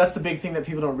that's the big thing that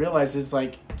people don't realize is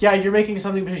like, you're making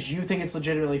something because you think it's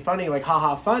legitimately funny, like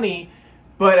haha funny,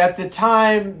 but at the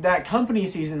time that company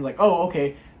sees it, like, oh,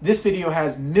 okay, this video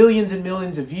has millions and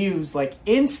millions of views like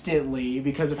instantly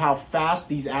because of how fast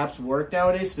these apps work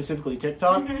nowadays, specifically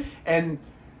TikTok, and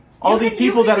all these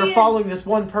people that are following this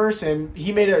one person,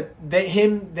 he made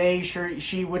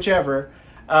she, whichever,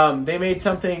 they made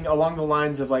something along the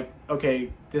lines of like,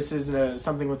 okay, this is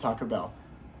something with Taco Bell.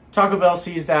 Taco Bell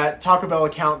sees that, Taco Bell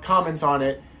account comments on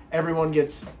it, everyone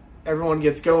gets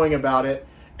going about it,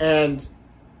 and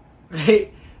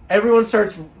everyone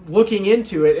starts looking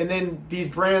into it, and then these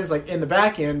brands, like in the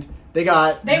back end, they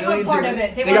were part of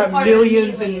it. They got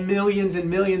millions and millions and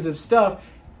millions of stuff,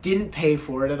 didn't pay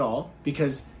for it at all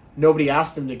because nobody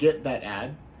asked them to get that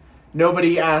ad.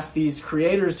 Nobody asked these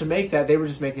creators to make that. They were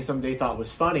just making something they thought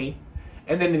was funny.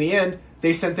 And then in the end,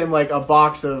 they sent them like a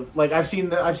box of, like, I've seen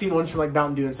ones from like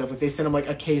Mountain Dew and stuff. Like they sent them like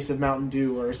a case of Mountain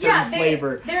Dew or a certain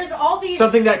flavor. There's all these,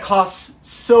 something that costs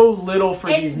so little for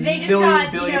these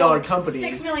billion-dollar companies.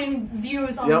 6 million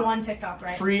views on one TikTok,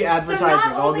 right? Free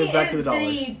advertisement. All goes back to the dollar.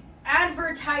 The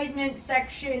advertisement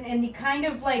section and the kind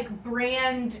of like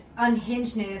brand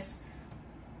unhingedness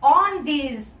on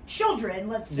these children,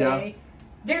 let's say,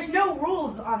 there's no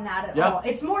rules on that at all.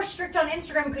 It's more strict on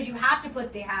Instagram because you have to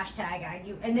put the hashtag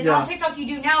and then on TikTok you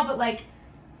do now, but like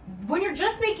when you're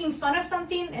just making fun of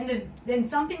something and then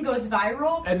something goes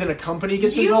viral, and then a company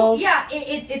gets involved. Yeah,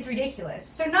 it's ridiculous.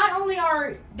 So not only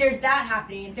there's that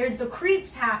happening, there's the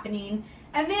creeps happening,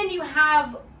 and then you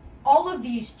have all of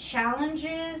these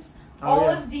challenges,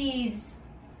 of these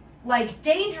like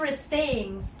dangerous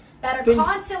things that are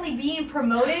constantly being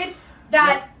promoted.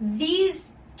 That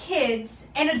these kids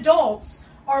and adults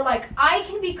are like, I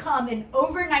can become an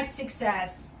overnight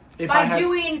success by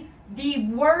doing the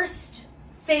worst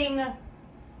thing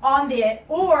on it,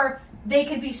 or they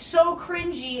could be so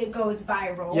cringy it goes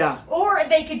viral. Yeah. Or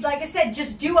they could, like I said,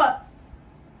 just do a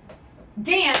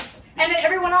dance and then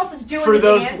everyone else is doing For the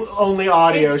those dance. only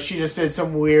audio, she just did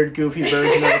some weird, goofy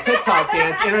version of a TikTok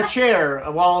dance in a chair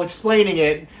while explaining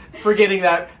it, forgetting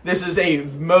that this is a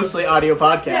mostly audio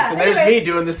podcast, and there's me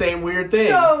doing the same weird thing.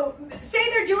 So, say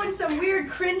they're doing some weird,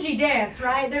 cringy dance,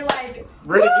 right? They're like,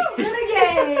 Renegade. woo,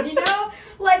 renegade, you know?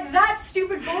 Like, that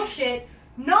stupid bullshit.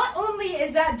 Not only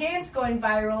is that dance going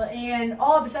viral and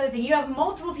all of this other thing, you have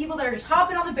multiple people that are just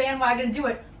hopping on the bandwagon and do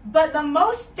it, but the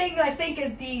most thing I think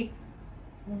is the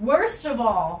worst of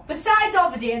all, besides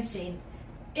all the dancing,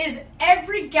 is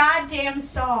every goddamn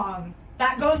song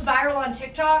that goes viral on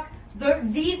TikTok,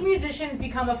 these musicians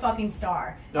become a fucking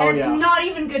star. And it's not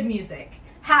even good music.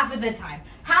 Half of the time.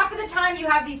 Half of the time you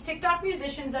have these TikTok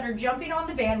musicians that are jumping on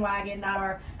the bandwagon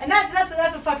and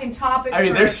that's a fucking topic. I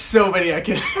mean, there's so many I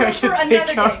can for another think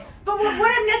day. of. But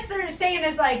what I'm necessarily saying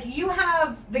is, like, you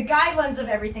have the guidelines of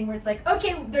everything where it's like,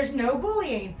 okay, there's no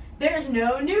bullying, there's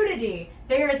no nudity,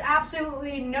 there is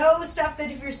absolutely no stuff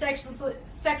that if you're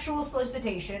sexual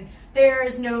solicitation, there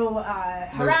is no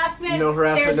harassment,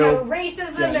 there's no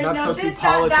racism, there's no this,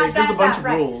 that, there's a bunch of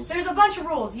right. rules. There's a bunch of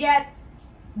rules, yet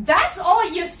that's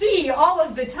all you see all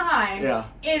of the time. Yeah.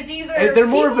 Is either they're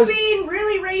more people of a... being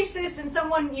really racist and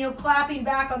someone, you know, clapping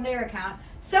back on their account,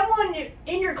 someone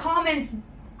in your comments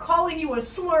calling you a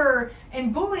slur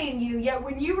and bullying you, yet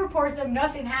when you report them,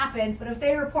 nothing happens, but if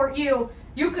they report you,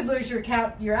 you could lose your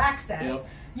account, your access. Yep.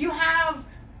 You have,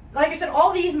 like I said,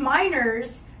 all these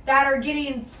minors that are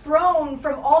getting thrown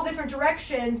from all different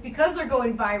directions because they're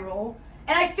going viral.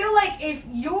 And I feel like if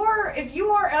you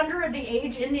are under the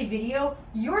age in the video,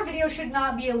 your video should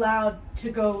not be allowed to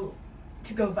go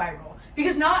viral.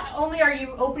 Because not only are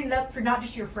you opening it up for not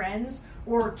just your friends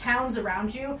or towns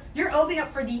around you, you're opening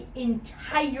up for the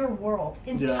entire world.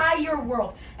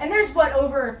 World. And there's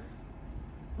over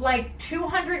like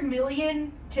 200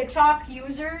 million TikTok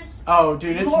users. Oh,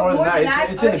 dude, it's more than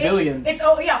that. It's in the billions. It's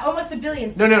almost the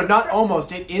billions. No, not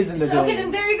almost. It is in the billions. Okay,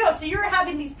 then there you go. So you're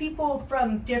having these people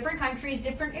from different countries,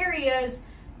 different areas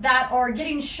that are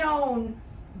getting shown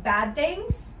bad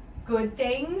things, good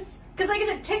things. Because, like I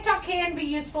said, TikTok can be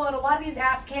useful, and a lot of these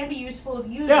apps can be useful if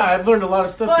you use it. Yeah, I've learned a lot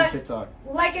of stuff through TikTok.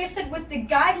 Like I said, with the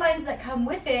guidelines that come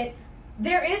with it,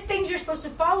 there is things you're supposed to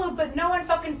follow, but no one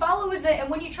fucking follows it. And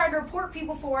when you try to report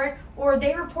people for it, or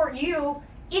they report you,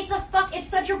 it's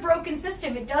such a broken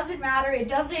system. It doesn't matter. It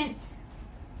doesn't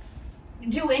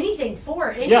do anything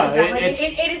for any of that. Like,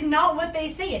 it is not what they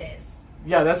say it is.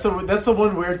 Yeah, that's the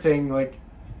one weird thing. Like,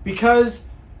 because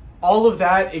all of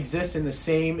that exists in the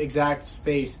same exact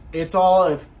space, it's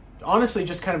all honestly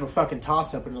just kind of a fucking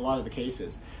toss-up in a lot of the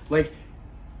cases. Like,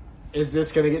 is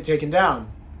this going to get taken down?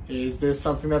 Is this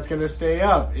something that's going to stay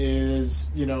up?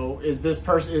 Is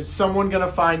someone going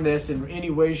to find this in any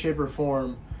way, shape, or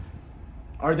form?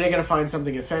 Are they going to find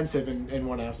something offensive in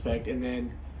one aspect? And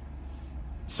then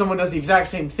someone does the exact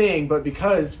same thing, but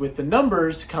because with the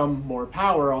numbers come more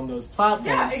power on those platforms.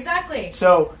 Yeah, exactly.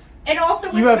 So and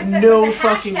also you have no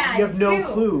too.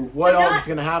 clue what else is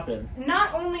going to happen.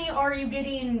 Not only are you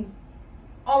getting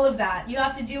all of that, you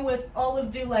have to deal with all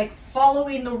of the, like,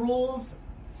 following the rules,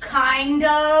 kind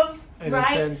of, in right?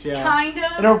 a sense, yeah. Kind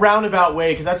of. In a roundabout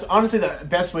way, because that's honestly the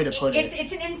best way to put it.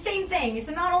 It's an insane thing.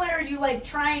 So not only are you, like,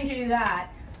 trying to do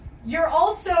that, you're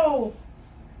also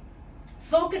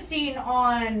focusing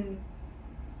on,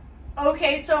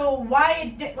 okay, so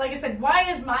why, like I said,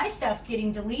 why is my stuff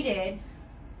getting deleted?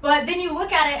 But then you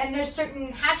look at it, and there's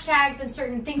certain hashtags and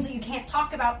certain things that you can't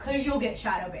talk about because you'll get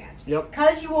shadow banned. Yep.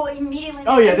 Because you will immediately...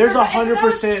 Oh, yeah, there's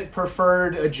 100%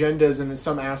 preferred agendas in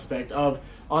some aspect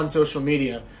on social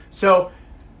media. So,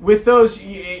 with those,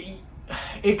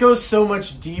 it goes so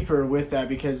much deeper with that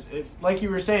because, like you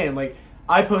were saying, like,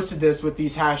 I posted this with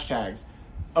these hashtags.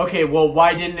 Okay, well,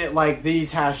 why didn't it like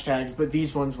these hashtags, but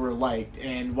these ones were liked?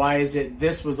 And why is it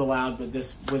this was allowed, but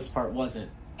this part wasn't?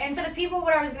 And for the people,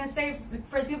 what I was going to say,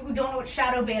 for the people who don't know what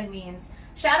shadow ban means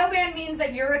Shadow ban means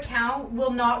that your account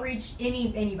will not reach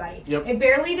anybody. Yep. It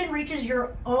barely even reaches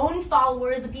your own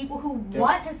followers, the people who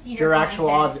want to see your actual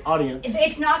content. audience.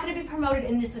 It's not going to be promoted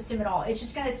in the system at all. It's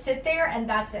just going to sit there and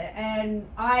that's it. And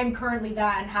I'm currently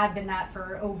that and have been that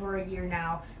for over a year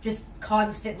now, just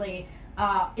constantly.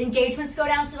 Engagements go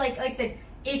down. So like I said,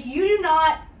 if you do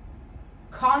not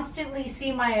constantly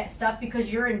see my stuff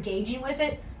because you're engaging with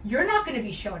it, you're not going to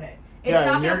be shown it. It's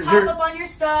not going to pop up on your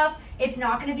stuff. It's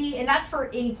not going to be, and that's for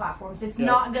any platforms. It's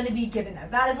not going to be given that.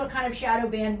 That is what kind of shadow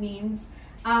ban means.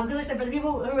 Because I said, for the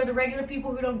people who are the regular people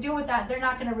who don't deal with that, they're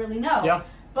not going to really know. Yeah.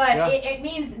 But it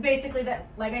means basically that,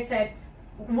 like I said,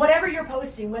 whatever you're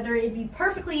posting, whether it be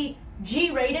perfectly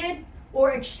G-rated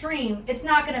or extreme, it's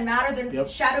not going to matter. The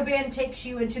shadow ban takes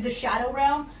you into the shadow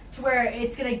realm to where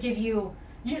it's going to give you,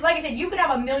 like I said, you could have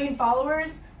 1 million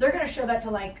followers. They're going to show that to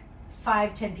like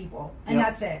 5-10 people, and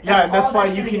that's it. That's why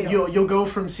you'll go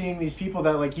from seeing these people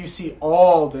that like you see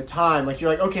all the time. Like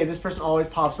you're like, okay, this person always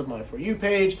pops up on my For You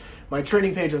page, my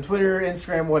trending page on Twitter,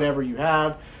 Instagram, whatever you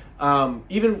have.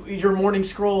 Even your morning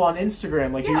scroll on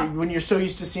Instagram, like when you're so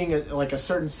used to seeing a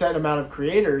certain set amount of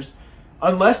creators,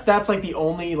 unless that's like the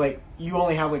only, like you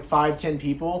only have like 5-10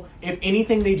 people, if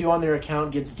anything they do on their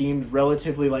account gets deemed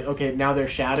relatively like, okay, now they're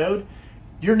shadowed,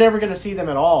 you're never going to see them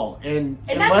at all. And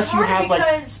unless you have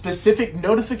like specific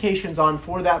notifications on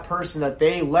for that person that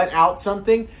they let out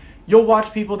something, you'll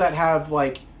watch people that have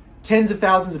like tens of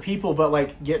thousands of people but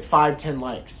like get 5-10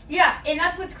 likes. Yeah, and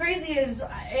that's what's crazy is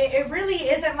it really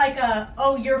isn't like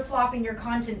you're flopping, your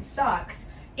content sucks.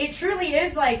 It truly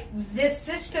is like this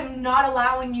system not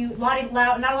allowing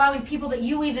people that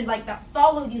you even like that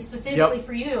follow you specifically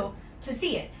for you to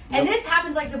see it. And this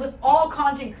happens, like I said, with all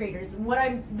content creators.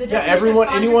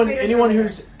 Anyone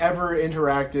who's ever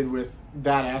interacted with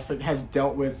that aspect has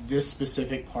dealt with this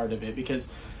specific part of it, because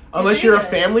unless you're a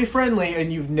family friendly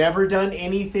and you've never done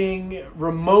anything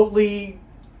remotely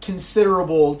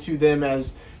considerable to them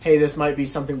as, hey, this might be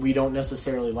something we don't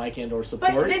necessarily like and or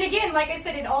support. But then again, like I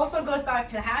said, it also goes back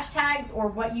to hashtags or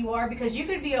what you are, because you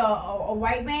could be a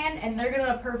white man and they're going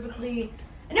to perfectly...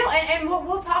 No, and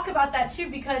we'll talk about that too,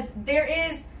 because there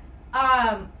is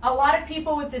a lot of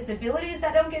people with disabilities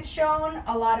that don't get shown,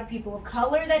 a lot of people of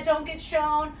color that don't get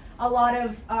shown, a lot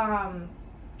of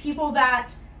people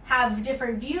that have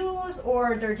different views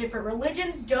or their different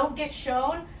religions don't get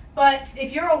shown. But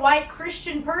if you're a white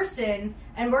Christian person,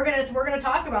 and we're gonna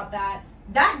talk about that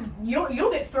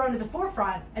you'll get thrown to the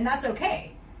forefront, and that's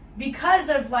okay. Because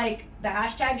of like the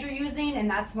hashtags you're using, and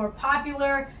that's more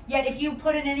popular. Yet if you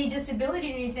put in any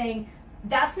disability or anything,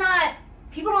 that's not,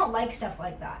 people don't like stuff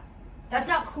like that. That's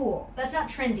not cool. That's not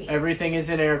trendy. Everything is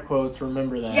in air quotes,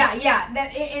 remember that. Yeah.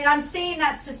 And I'm saying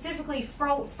that specifically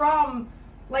from,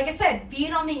 like I said,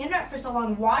 being on the internet for so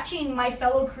long, watching my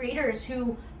fellow creators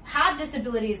who have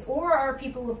disabilities or are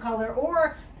people of color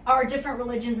or are different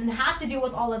religions and have to deal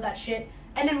with all of that shit,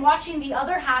 and then watching the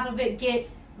other half of it get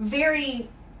very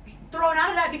thrown out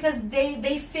of that because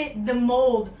they fit the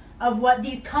mold of what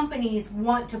these companies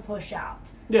want to push out.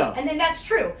 Yeah. And then that's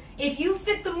true. If you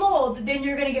fit the mold, then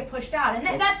you're going to get pushed out. And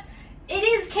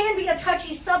can be a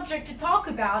touchy subject to talk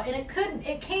about, and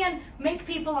it can make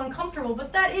people uncomfortable,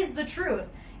 but that is the truth.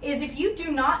 Is if you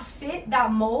do not fit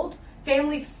that mold,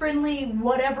 family friendly,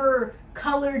 whatever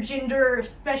color, gender,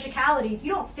 speciality, if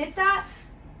you don't fit that,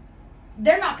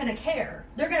 they're not going to care.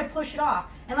 They're going to push it off.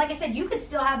 And like I said, you could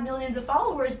still have millions of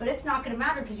followers, but it's not going to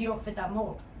matter because you don't fit that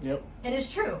mold. Yep. And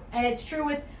it's true. And it's true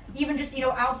with even just,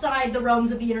 outside the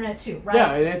realms of the internet too, right?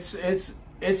 Yeah, and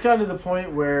it's gotten to the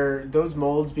point where those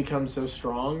molds become so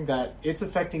strong that it's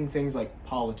affecting things like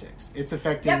politics. It's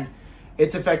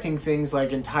affecting things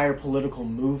like entire political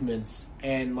movements.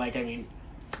 And like, I mean,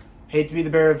 hate to be the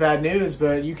bearer of bad news,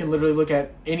 but you can literally look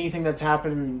at anything that's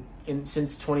happened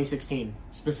since 2016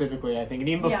 specifically, I think, and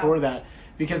even before that,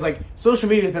 because like social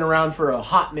media has been around for a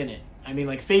hot minute. I mean,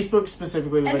 like Facebook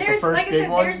specifically was like the first big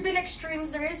one. There's been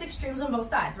extremes. There is extremes on both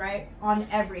sides, right? On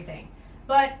everything,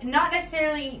 but not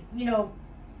necessarily,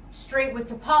 straight with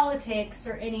the politics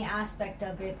or any aspect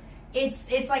of it.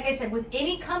 It's like I said, with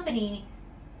any company,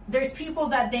 there's people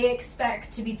that they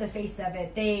expect to be the face of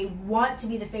it. They want to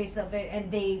be the face of it,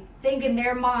 and they think in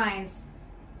their minds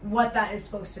what that is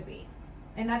supposed to be.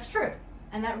 And that's true.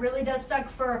 And that really does suck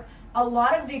for a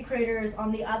lot of the creators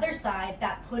on the other side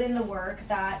that put in the work,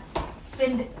 that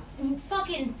spend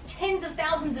fucking tens of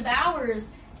thousands of hours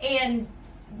and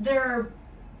their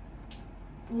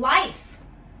life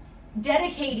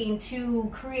dedicating to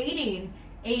creating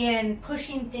and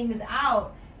pushing things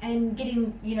out and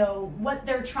getting, what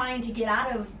they're trying to get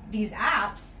out of these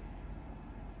apps.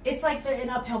 It's like an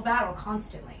uphill battle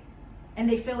constantly. and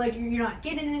they feel like you're not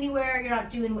getting anywhere, you're not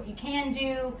doing what you can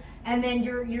do, and then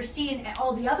you're seeing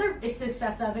all the other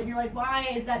success of it, and you're like, why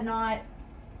is that not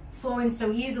flowing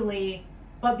so easily?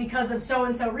 But because of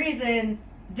so-and-so reason,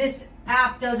 this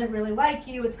app doesn't really like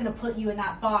you, it's going to put you in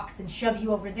that box and shove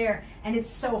you over there, and it's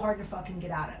so hard to fucking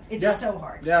get out of. It's so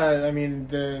hard. Yeah, I mean,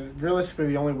 realistically,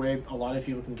 the only way a lot of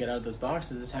people can get out of those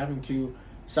boxes is having to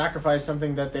sacrifice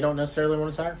something that they don't necessarily want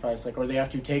to sacrifice, or they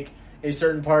have to take a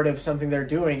certain part of something they're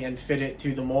doing and fit it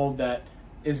to the mold that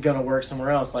is going to work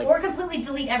somewhere else. Or completely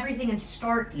delete everything and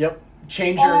start. Yep.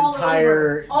 Change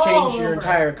your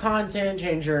entire content,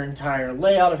 change your entire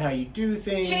layout of how you do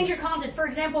things. Change your content. For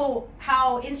example,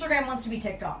 how Instagram wants to be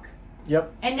TikTok.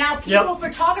 Yep. And now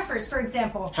photographers, for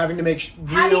example, having to make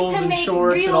reels and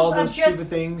shorts and all those stupid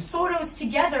things. Photos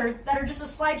together that are just a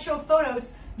slideshow of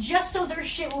photos, just so their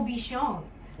shit will be shown.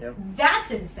 Yep.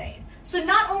 That's insane. So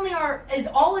not only is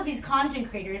all of these content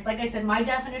creators, like I said, my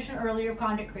definition earlier of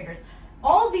content creators,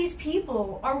 all these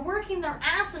people are working their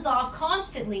asses off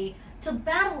constantly to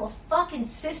battle a fucking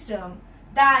system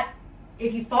that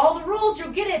if you follow the rules,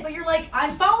 you'll get it. But you're like,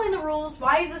 I'm following the rules.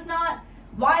 Why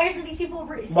isn't these people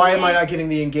Why am I not getting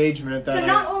the engagement that so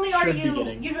not I only should are be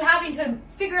getting? you having to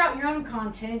figure out your own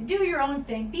content, do your own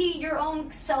thing, be your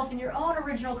own self and your own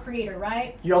original creator,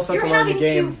 right? You also have to learn the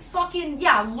game. You're having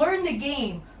to learn the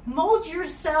game. Mold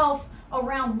yourself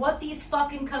around what these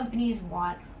fucking companies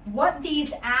want, what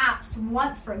these apps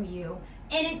want from you.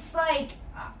 And it's like,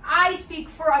 I speak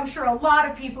for, I'm sure, a lot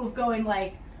of people going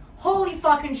like, holy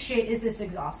fucking shit, is this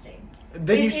exhausting?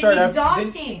 Then Is you start it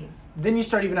exhausting? Then you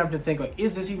start even having to think like,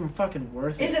 is this even fucking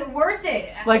worth it? Is it worth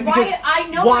it? Like, because I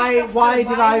know why my stuff's did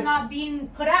good. Why is it not being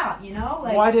put out? You know,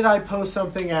 like, why did I post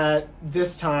something at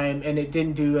this time and it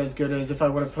didn't do as good as if I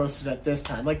would have posted at this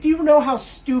time? Like, do you know how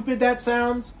stupid that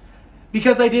sounds?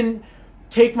 Because I didn't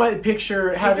take my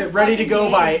picture, have it ready to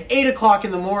go by 8 o'clock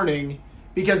in the morning,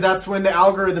 because that's when the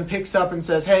algorithm picks up and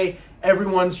says, hey,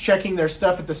 everyone's checking their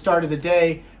stuff at the start of the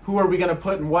day. Who are we going to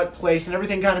put in what place? And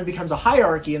everything kind of becomes a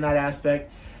hierarchy in that aspect.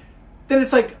 Then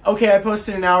it's like, okay, I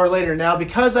posted an hour later. Now,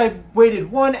 because I've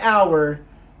waited 1 hour,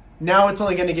 now it's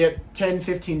only going to get 10,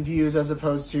 15 views as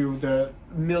opposed to the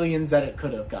millions that it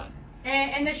could have gotten.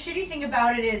 And the shitty thing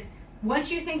about it is,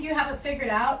 once you think you have it figured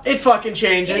out, it fucking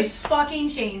changes. It fucking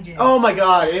changes. Oh my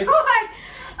god.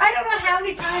 I don't know how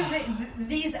many times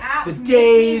these apps the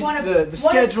days, the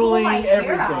scheduling, pull my hair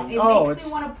everything. Out. It makes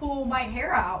me want to pull my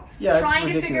hair out. Yeah, trying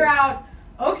it's to figure out,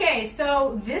 okay,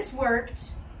 so this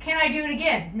worked. Can I do it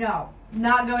again? No,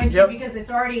 not going to, because it's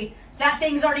already, that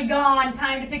thing's already gone.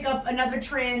 Time to pick up another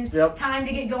trend. Time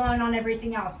to get going on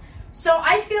everything else. So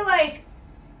I feel like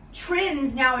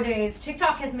trends nowadays,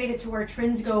 TikTok has made it to where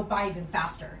trends go by even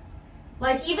faster.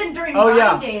 Like, even during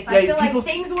my days, I feel like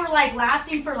things were like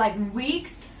lasting for like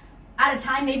weeks at a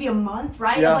time, maybe a month,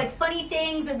 right? Yeah. Of like funny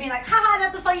things, or being like, haha,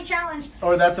 that's a funny challenge.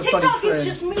 Or that's a TikTok funny trend. is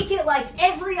just making it like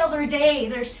every other day.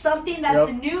 There's something that's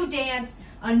a new dance,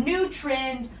 a new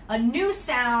trend, a new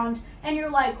sound, and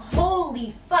you're like,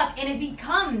 holy fuck. And it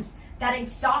becomes that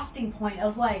exhausting point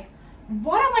of like,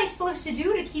 what am I supposed to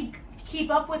do to keep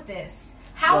up with this?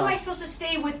 How am I supposed to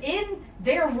stay within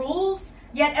their rules,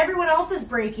 yet everyone else is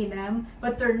breaking them,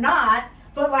 but they're not?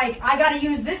 But like, I gotta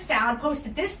use this sound, post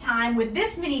at this time, with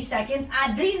this many seconds,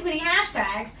 add these many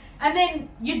hashtags, and then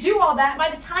you do all that, and by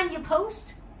the time you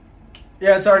post...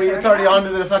 Yeah, it's already on to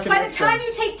the fucking By the time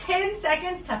you take 10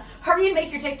 seconds to hurry and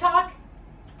make your TikTok,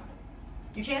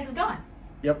 your chance is gone.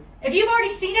 Yep. If you've already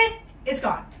seen it, it's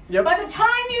gone. Yep. By the time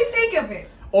you think of it,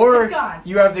 or it's gone.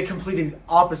 You have the complete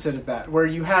opposite of that, where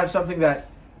you have something that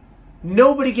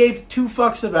nobody gave 2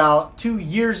 fucks about 2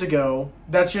 years ago.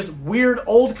 That's just weird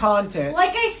old content.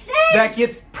 Like I said, that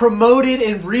gets promoted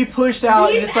and repushed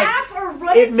out. These and it's apps like, are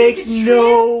running it makes through the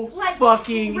no trends like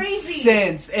fucking crazy.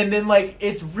 sense. And then like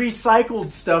it's recycled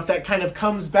stuff that kind of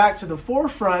comes back to the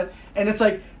forefront. And it's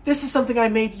like, this is something I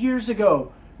made years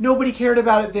ago. Nobody cared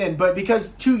about it then. But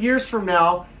because 2 years from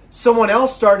now, someone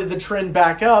else started the trend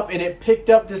back up and it picked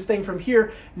up this thing from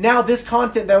here. Now this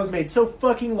content that was made so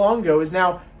fucking long ago is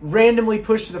now randomly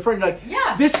pushed to the front. You're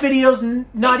like, this video's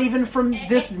not even from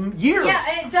this year. Yeah,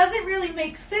 and it doesn't really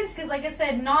make sense because, like I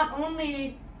said, not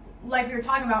only, like we were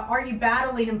talking about, are you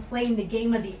battling and playing the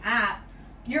game of the app,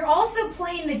 you're also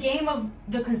playing the game of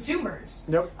the consumers.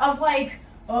 Nope. Of like,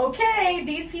 okay,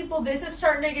 these people, this is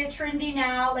starting to get trendy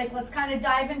now. Like, let's kind of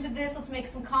dive into this. Let's make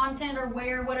some content or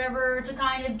wear whatever to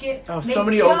kind of get. Oh, so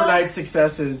many jokes. overnight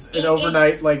successes and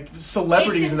overnight like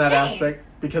celebrities in that aspect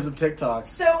because of TikTok.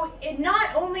 So it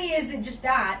not only is it just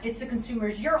that, it's the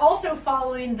consumers. You're also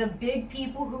following the big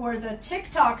people who are the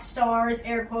TikTok stars,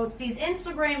 air quotes, these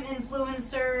Instagram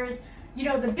influencers, you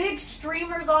know, the big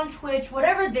streamers on Twitch,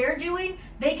 whatever they're doing,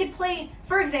 they could play.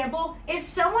 For example, if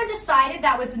someone decided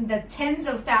that was in the tens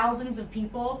of thousands of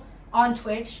people on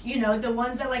Twitch, you know, the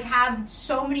ones that like have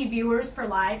so many viewers per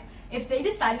live, if they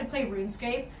decided to play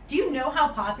RuneScape, do you know how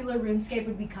popular RuneScape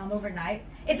would become overnight?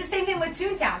 It's the same thing with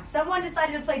Toontown. Someone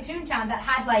decided to play Toontown that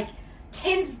had like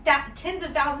tens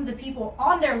of thousands of people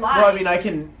on their live. Well, I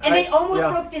mean, they almost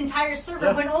broke the entire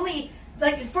server when only,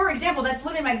 like, for example, that's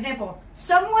literally my example.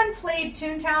 Someone played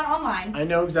Toontown online. I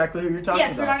know exactly who you're talking about.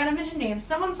 Yes, we're not going to mention names.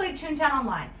 Someone played Toontown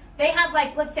online. They had,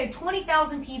 like, let's say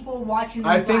 20,000 people watching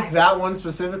them I think live. that one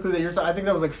specifically that you're talking, I think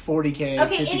that was like 40K.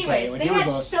 Okay, 50K. anyways, Like, they had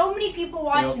so many people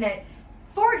watching it.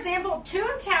 For example,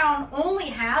 Toontown only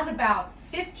has about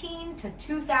 15 to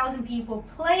 2,000 people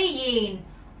playing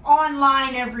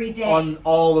online every day. On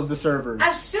all of the servers.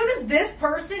 As soon as this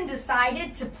person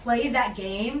decided to play that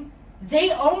game,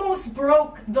 they almost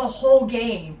broke the whole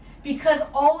game because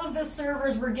all of the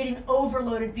servers were getting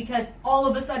overloaded because all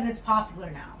of a sudden it's popular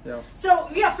now. Yeah. So,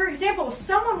 yeah, for example, if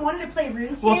someone wanted to play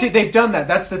RuneScape... Well, see, they've done that.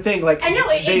 That's the thing. Like, I know,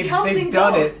 it comes they've and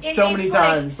done goes. it so many It's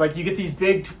times. Like, you get these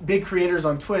big creators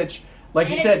on Twitch, like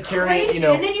you and said, it's carrying, crazy. you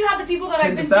know... And then you have the people that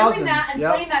have tens been of doing that thousands.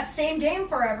 and playing that same game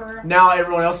forever. Now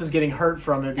everyone else is getting hurt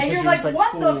from it because And you're just like,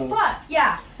 like, what cool. the fuck?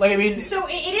 Yeah. Like, I mean... So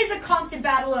it is a constant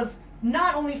battle of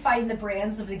not only fighting the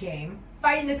brands of the game,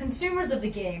 fighting the consumers of the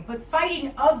game, but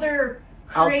fighting other...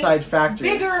 outside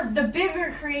factors. The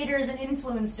bigger creators and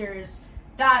influencers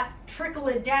that trickle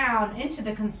it down into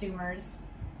the consumers,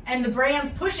 and the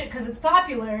brands push it because it's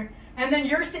popular, and then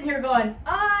you're sitting here going,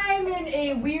 I'm in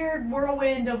a weird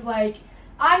whirlwind of like,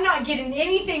 I'm not getting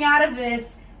anything out of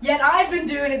this, yet I've been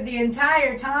doing it the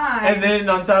entire time. And then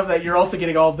on top of that, you're also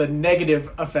getting all the negative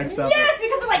effects of it. Yes,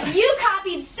 because of like, you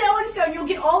copied so-and-so, and you'll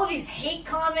get all of these hate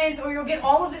comments, or you'll get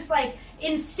all of this like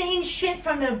insane shit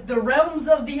from the realms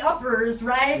of the uppers,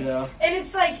 right? Yeah. And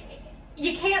it's like,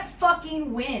 you can't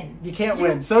fucking win. You can't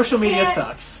win. Social media can't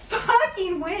sucks.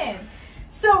 Fucking win.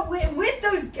 So with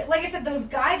those, like I said, those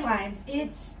guidelines,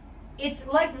 it's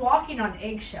like walking on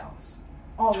eggshells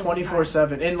all of the time.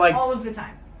 24/7, and like all of the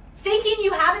time, thinking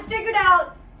you have it figured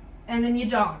out, and then you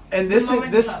don't. And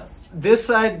this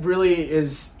side really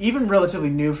is even relatively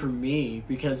new for me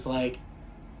because like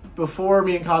before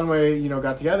me and Conway, you know,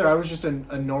 got together, I was just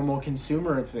a normal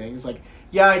consumer of things. Like,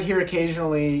 yeah, I'd hear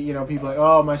occasionally, you know, people like,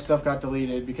 oh, my stuff got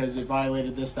deleted because it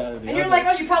violated this, that, or the other. And you're like,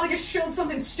 oh, you probably just showed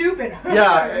something stupid.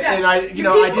 Yeah, and I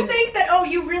didn't think that, oh,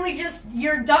 you really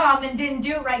you're dumb and didn't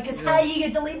do it right because how do you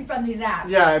get deleted from these apps?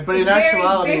 Yeah, but it's in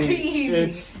actuality, very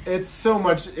easy. it's so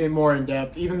much more in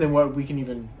depth, even than what we can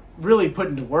even really put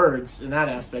into words in that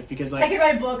aspect. Because like, I could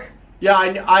write a book. Yeah,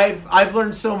 I've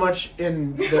learned so much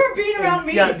in for being around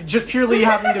me. Yeah, just purely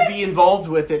having to be involved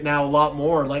with it now a lot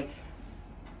more. Like,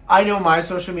 I know my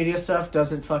social media stuff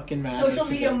doesn't fucking matter. Social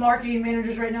media marketing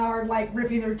managers right now are like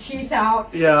ripping their teeth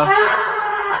out. Yeah.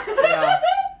 Ah!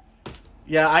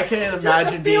 Yeah, I can't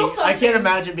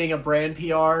imagine being a brand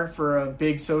PR for a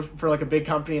big for like a big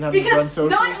company and having to run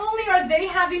socials. Not only are they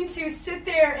having to sit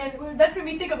there, and that's what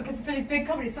we think of because for these big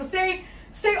companies. So say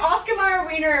Oscar Mayer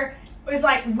Wiener is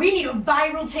like, we need a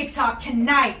viral TikTok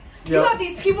tonight. Yep. You have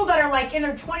these people that are like in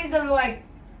their 20s that are like,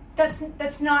 that's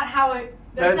not how it.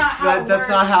 That's not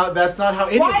how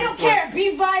any Well, I don't care. works.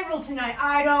 Be viral tonight.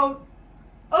 I don't.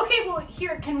 Okay, well,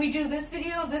 here, can we do this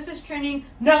video? This is trending.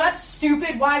 No, that's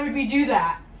stupid. Why would we do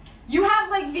that? You have,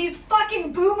 like, these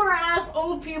fucking boomer-ass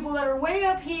old people that are way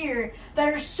up here that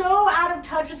are so out of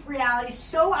touch with reality,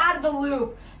 so out of the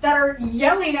loop, that are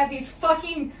yelling at these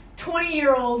fucking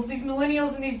 20-year-olds, these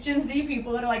millennials and these Gen Z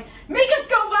people that are like, make us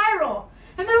go viral!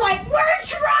 And they're like, we're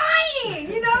trying!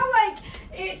 You know, like...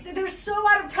 they're so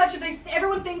out of touch.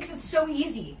 Everyone thinks it's so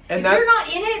easy. And if you're not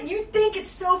in it, you think it's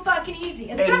so fucking easy.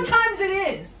 And sometimes it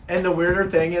is. And the weirder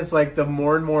thing is, like, the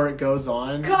more and more it goes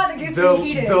on, God, it gets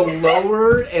heated. The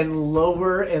lower and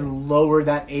lower and lower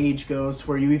that age goes to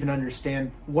where you even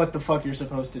understand what the fuck you're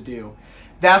supposed to do.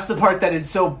 That's the part that is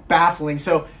so baffling.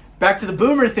 So, back to the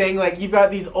boomer thing, like, you've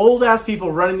got these old-ass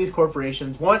people running these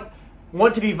corporations, want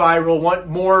to be viral, want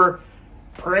more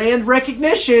brand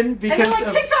recognition because and they're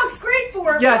like, TikTok's great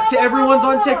for it. Yeah, everyone's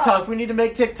on TikTok. We need to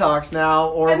make TikToks now,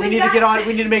 or we need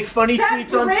to make funny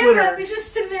tweets on Twitter. That was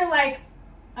just sitting there like,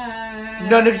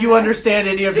 none of you understand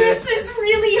any of this. This is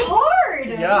really hard.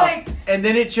 Yeah, like, and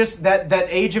then it just that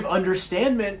age of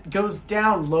understanding goes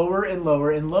down lower and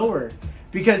lower and lower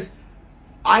because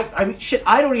I mean shit,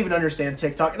 I don't even understand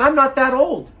TikTok, and I'm not that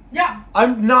old. Yeah,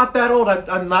 I'm not that old.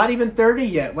 I'm not even 30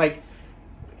 yet. Like.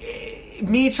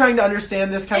 Me trying to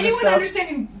understand this kind of stuff. Anyone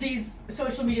understanding these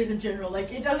social medias in general,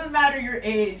 like, it doesn't matter your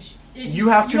age. You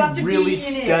have to really be in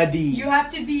study. It. You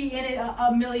have to be in it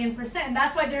a 1,000,000%. And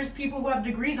that's why there's people who have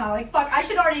degrees on it. Like, fuck, I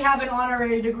should already have an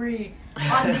honorary degree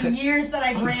on the years that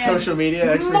I've ran social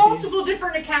media expertise. multiple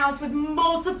different accounts with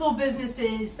multiple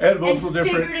businesses. And multiple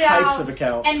different figured it types out of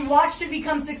accounts. And watched it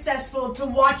become successful, to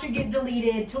watch it get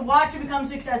deleted, to watch it become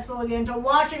successful again, to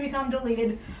watch it become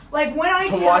deleted. Like, when I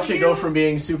to watch it go from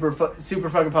being super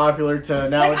fucking popular to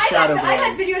now like, it's shadow I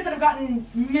had banned. videos that have gotten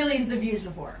millions of views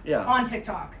before on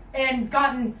TikTok and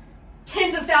gotten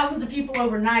tens of thousands of people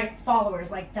overnight,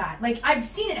 followers like that. Like, I've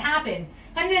seen it happen.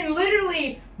 And then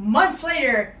literally months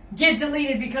later get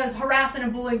deleted because harassment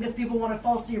and bullying because people want to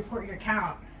falsely report your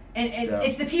account. And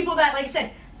it's the people that, like I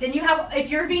said, then you have, if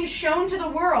you're being shown to the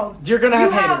world, you're going to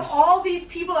have haters. You have haters. all these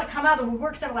people that come out of the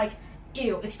woodworks that are like,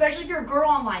 ew. Especially if you're a girl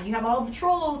online. You have all the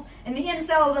trolls and the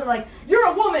incels that are like, you're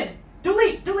a woman.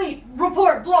 Delete,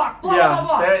 report, block, blah, blah,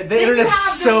 blah. The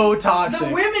internet's so toxic.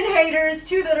 The women haters,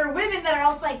 too, that are women that are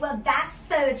also like, well, that's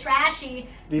so trashy.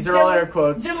 These are all air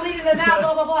quotes. Deleting them out,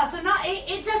 blah, blah, blah. So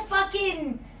it's a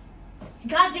fucking...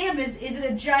 Goddamn, is it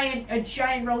a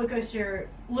giant roller coaster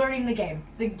learning the game.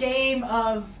 The game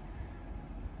of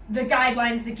the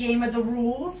guidelines, the game of the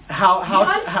rules. The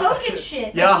unspoken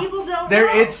shit that people don't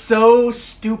know. It's so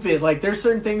stupid. Like, there's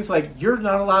certain things like, you're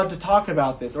not allowed to talk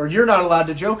about this, or you're not allowed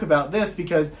to joke about this,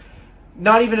 because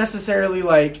not even necessarily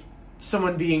like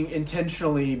someone being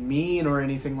intentionally mean or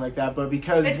anything like that, but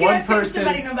because it's one person,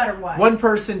 somebody no matter what. One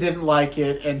person didn't like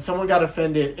it and someone got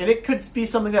offended, and it could be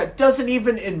something that doesn't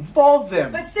even involve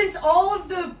them. But since all of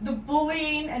the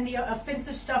bullying and the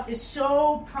offensive stuff is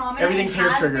so prominent, everything's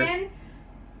hair triggered.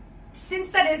 Since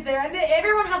that is there, and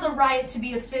everyone has a right to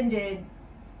be offended.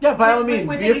 Yeah, by all means,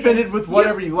 be offended with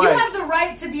whatever you like. You have the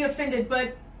right to be offended,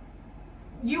 but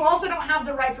you also don't have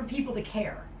the right for people to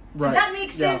care. Does that make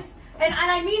sense? Yeah. And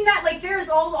I mean that, like, there's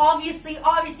all, obviously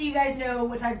you guys know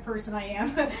what type of person I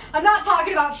am. I'm not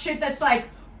talking about shit that's, like,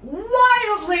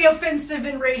 wildly offensive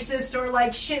and racist or,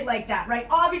 like, shit like that, right?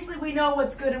 Obviously, we know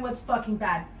what's good and what's fucking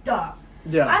bad. Duh.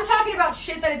 Yeah. I'm talking about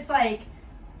shit that it's, like,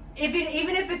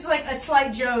 even if it's, like, a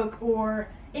slight joke or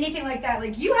anything like that,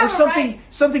 like, you have something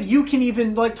you can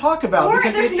even, like, talk about,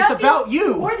 because it's about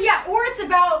you. Or it's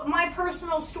about my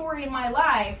personal story in my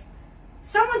life.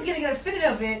 Someone's gonna get offended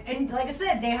of it, and like I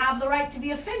said, they have the right to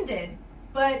be offended.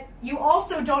 But you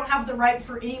also don't have the right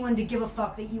for anyone to give a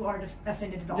fuck that you are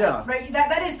offended at all. Yeah. Right?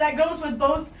 That goes with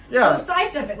both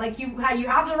sides of it. Like, you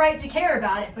have the right to care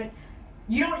about it, but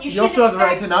you also have the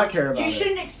right to not care about it. You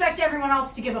shouldn't expect everyone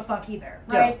else to give a fuck either,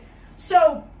 right? Yeah.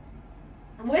 So,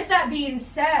 with that being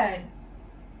said,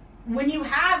 when you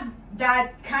have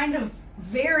that kind of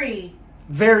very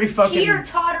fucking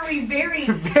teeter-tottery, very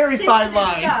fine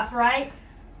line stuff, right?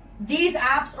 These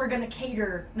apps are going to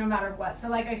cater no matter what. So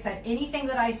like I said, anything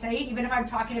that I say, even if I'm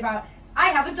talking about, I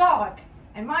have a dog,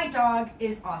 and my dog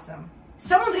is awesome.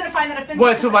 Someone's going to find that offensive.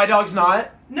 What, so my dog's not?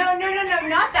 No,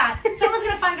 not that. Someone's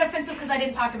going to find it offensive because I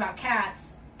didn't talk about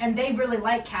cats, and they really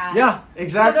like cats. Yeah,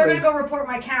 exactly. So they're going to go report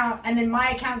my account, and then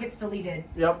my account gets deleted.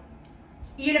 Yep.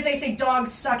 Even if they say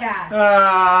dogs suck ass.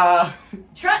 Like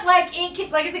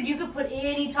I said, you could put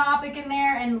any topic in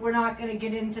there, and we're not going to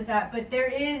get into that. But there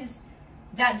is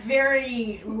that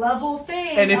very level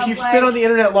thing. And if you've been on the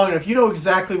internet long enough, you know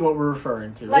exactly what we're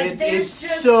referring to. Like, it's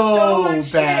so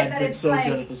bad, but so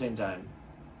good at the same time.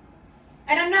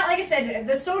 And I'm not, like I said,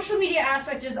 the social media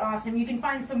aspect is awesome. You can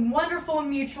find some wonderful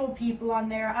mutual people on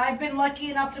there. I've been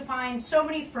lucky enough to find so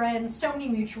many friends, so many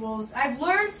mutuals. I've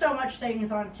learned so much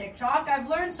things on TikTok. I've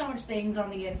learned so much things on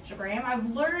the Instagram. I've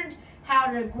learned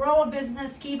how to grow a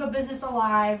business, keep a business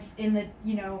alive in the,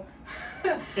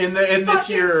 in this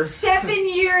year.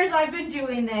 7 years I've been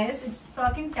doing this. It's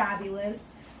fucking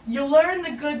fabulous. You learn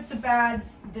the goods, the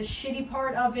bads, the shitty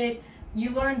part of it.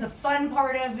 You learn the fun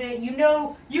part of it.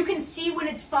 You can see when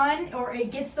it's fun or it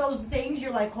gets those things.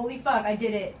 You're like, holy fuck, I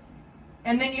did it.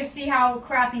 And then you see how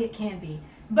crappy it can be.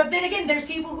 But then again, there's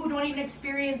people who don't even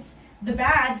experience the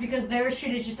bads because their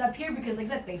shit is just up here because, like I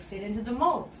said, they fit into the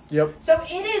molds. Yep. So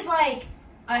it is like,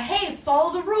 hey,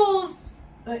 follow the rules,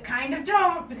 but kind of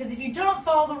don't. Because if you don't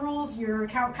follow the rules, your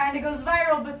account kind of goes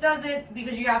viral, but doesn't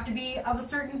because you have to be of a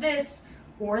certain this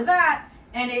or that.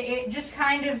 And it just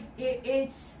kind of,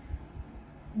 it's...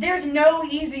 There's no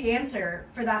easy answer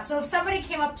for that. So if somebody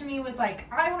came up to me and was like,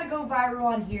 I want to go viral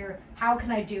on here, how can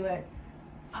I do it?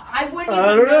 I wouldn't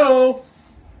even know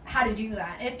how to do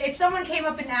that. If someone came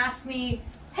up and asked me,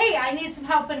 hey, I need some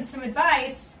help and some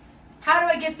advice, how do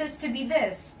I get this to be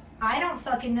this? I don't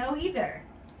fucking know either.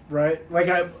 right? Like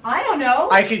I don't know.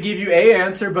 I could give you a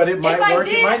answer, but it might work,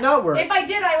 it might not work. If I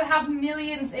did, I would have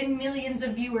millions and millions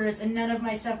of viewers and none of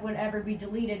my stuff would ever be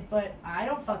deleted, but I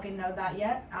don't fucking know that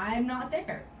yet. I'm not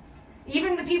there.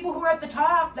 Even the people who are at the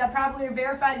top that probably are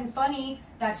verified and funny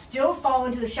that still fall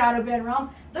into the shadow ban realm,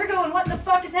 they're going, what the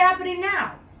fuck is happening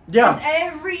now? Yeah. Because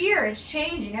every year it's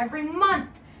changing. Every month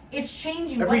it's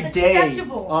changing. Every What's day,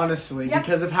 acceptable. honestly, Yep.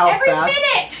 because of how every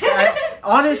fast. minute.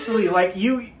 Honestly,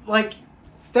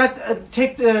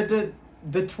 take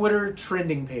the Twitter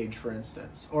trending page, for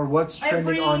instance, or what's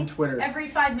trending on Twitter. Every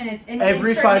 5 minutes.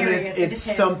 Every in 5 certain minutes, areas, it's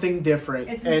something different.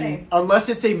 It's and insane. unless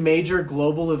it's a major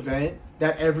global event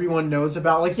that everyone knows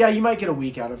about, like, yeah, you might get a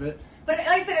week out of it. But like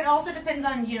I said, it also depends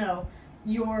on,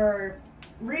 your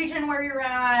region where you're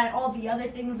at, all the other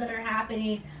things that are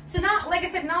happening. So not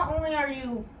only are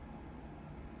you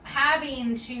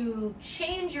having to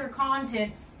change your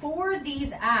content for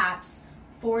these apps,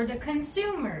 for the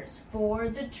consumers, for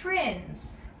the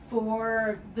trends,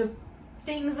 for the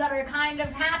things that are kind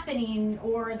of happening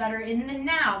or that are in the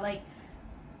now, like,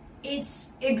 it's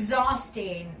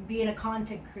exhausting being a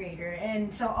content creator.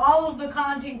 And so all of the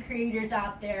content creators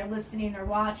out there listening or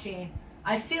watching,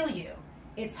 I feel you.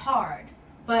 It's hard.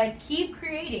 But keep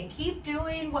creating. Keep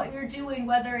doing what you're doing,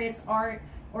 whether it's art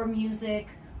or music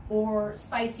or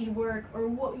spicy work or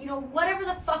whatever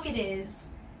the fuck it is.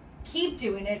 Keep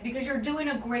doing it because you're doing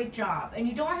a great job. And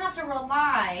you don't have to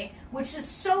rely, which is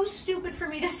so stupid for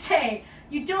me to say,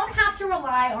 you don't have to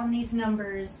rely on these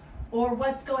numbers or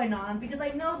what's going on, because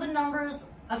I know the numbers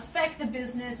affect the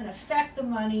business and affect the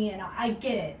money, and I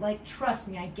get it. Like, trust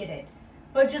me, I get it.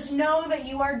 But just know that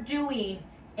you are doing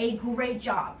a great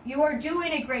job. You are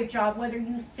doing a great job, whether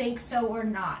you think so or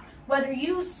not. Whether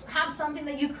you have something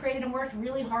that you created and worked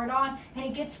really hard on, and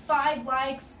it gets 5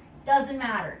 likes, doesn't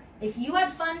matter. If you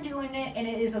had fun doing it, and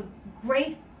it is a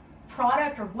great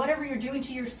product or whatever you're doing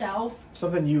to yourself,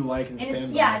 something you like and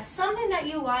stand by. It's something that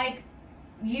you like,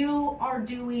 you are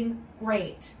doing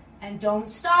great. And don't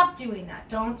stop doing that.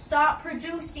 Don't stop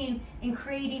producing and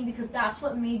creating, because that's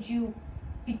what made you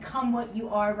become what you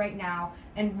are right now.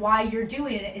 And why you're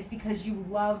doing it is because you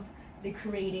love the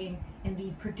creating and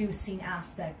the producing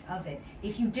aspect of it.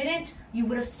 If you didn't, you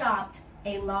would have stopped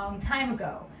a long time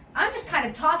ago. I'm just kind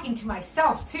of talking to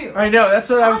myself too. I know, that's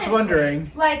what Honestly, I was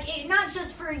wondering. Like, not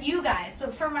just for you guys,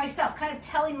 but for myself. Kind of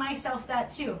telling myself that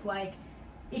too. Of like,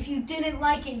 if you didn't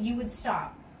like it, you would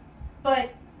stop.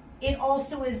 But it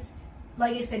also is,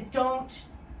 like I said, don't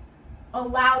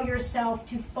allow yourself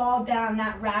to fall down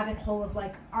that rabbit hole of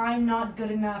like, I'm not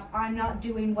good enough, I'm not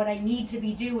doing what I need to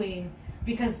be doing,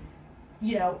 because,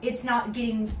 it's not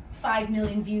getting 5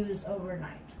 million views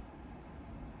overnight.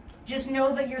 Just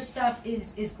know that your stuff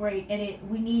is great, and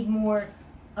we need more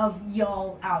of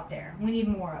y'all out there. We need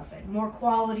more of it. More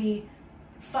quality,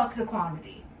 fuck the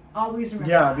quantity. Always remember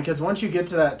that. Because once you get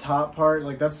to that top part,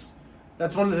 like, that's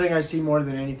one of the things I see more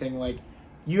than anything. Like,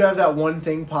 you have that one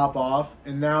thing pop off,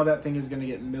 and now that thing is going to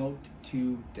get milked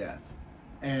to death.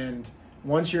 And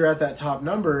once you're at that top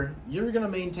number, you're going to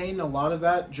maintain a lot of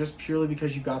that just purely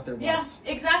because you got there once.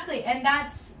 Yeah, exactly. And that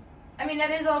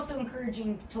is also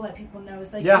encouraging to let people know.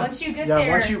 It's like, once you get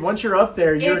there, once you're up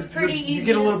there, it's pretty easy. You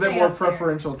get a little to bit more up there.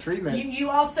 preferential treatment. You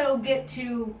also get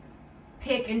to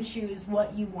pick and choose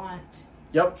what you want.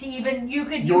 Yep. To even you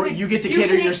get to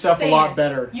cater your stuff a lot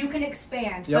better. You can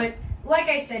expand, yep. But like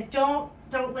I said, don't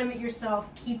limit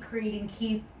yourself. Keep creating,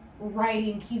 keep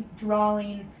writing, keep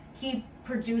drawing, keep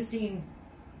producing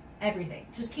everything.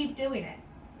 Just keep doing it.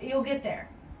 You'll get there.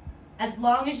 As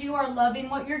long as you are loving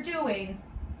what you're doing,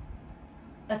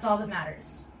 that's all that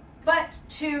matters. But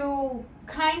to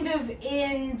kind of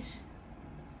end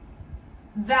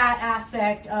that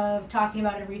aspect of talking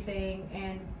about everything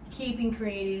and keeping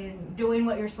creating and doing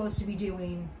what you're supposed to be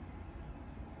doing,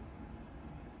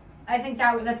 I think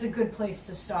that's a good place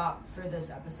to stop for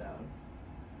this episode.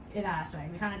 In that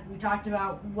aspect, we talked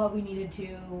about what we needed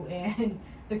to and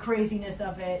the craziness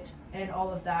of it and all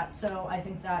of that. So I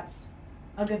think that's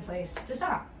a good place to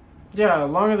stop. Yeah,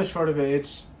 long or the short of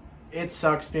it, it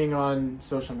sucks being on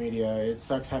social media. It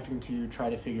sucks having to try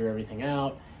to figure everything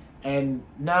out and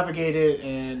navigate it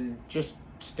and just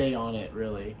stay on it,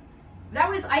 really.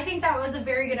 I think that was a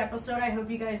very good episode. I hope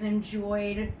you guys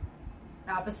enjoyed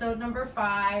episode number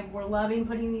 5. We're loving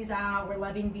putting these out. We're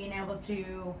loving being able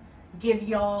to give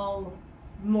y'all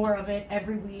more of it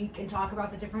every week and talk about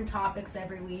the different topics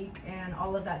every week and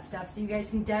all of that stuff. So you guys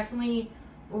can definitely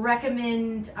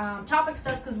recommend topic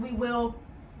stuff, because we will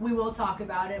talk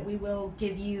about it. We will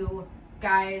give you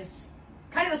guys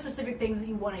kind of the specific things that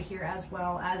you want to hear, as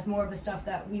well as more of the stuff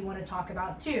that we want to talk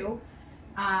about too.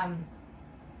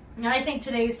 And I think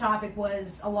today's topic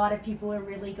was a lot of people are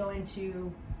really going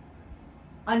to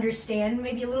understand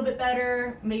maybe a little bit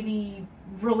better, maybe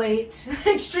relate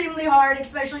extremely hard,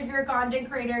 especially if you're a content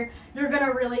creator. You're going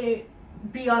to really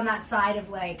be on that side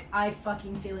of like, I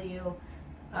fucking feel you.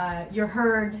 You're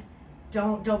heard.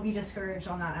 Don't be discouraged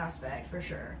on that aspect, for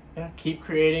sure. Yeah, keep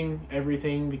creating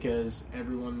everything because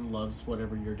everyone loves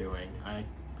whatever you're doing.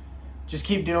 Just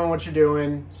keep doing what you're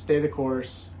doing, stay the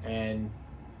course, and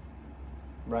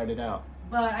ride it out.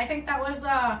 But I think that was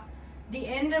the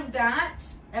end of that,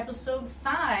 episode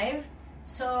 5.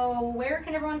 So where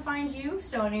can everyone find you,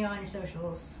 Stoney, on your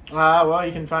socials? Well,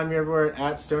 you can find me everywhere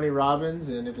at Stoney Robbins,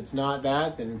 and if it's not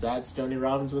that, then it's at Stoney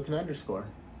Robbins with an underscore.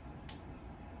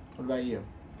 What about you?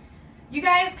 You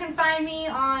guys can find me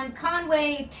on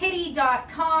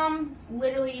ConwayTitty.com. It's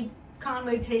literally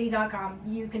ConwayTitty.com.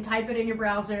 You can type it in your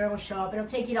browser, it'll show up. It'll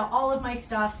take you to all of my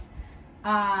stuff.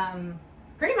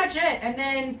 Pretty much it. And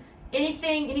then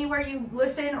anywhere you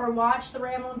listen or watch the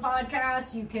Ramblin'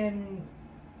 Podcast, you can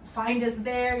find us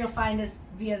there. You'll find us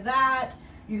via that.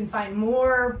 You can find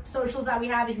more socials that we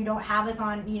have if you don't have us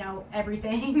on,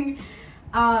 everything.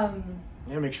 Yeah,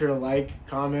 make sure to like,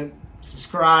 comment,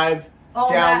 subscribe,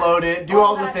 All download that, it, do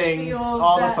all the that things, spiel,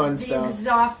 all the that- fun the stuff.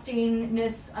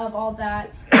 exhaustingness of all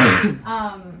that.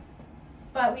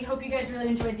 But we hope you guys really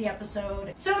enjoyed the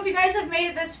episode. So if you guys have made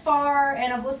it this far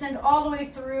and have listened all the way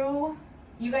through,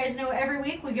 you guys know every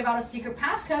week we give out a secret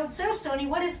passcode. So Stoney,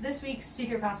 what is this week's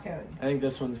secret passcode? I think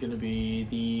this one's going to be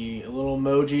the little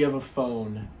emoji of a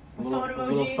phone. A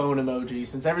little phone emoji.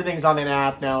 Since everything's on an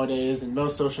app nowadays and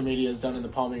most social media is done in the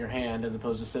palm of your hand as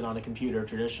opposed to sitting on a computer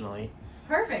traditionally.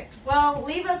 Perfect. Well,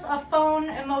 leave us a phone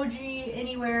emoji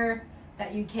anywhere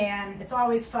that you can. It's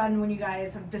always fun when you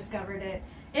guys have discovered it.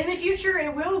 In the future,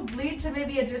 it will lead to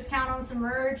maybe a discount on some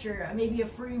merch or maybe a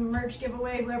free merch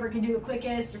giveaway, whoever can do it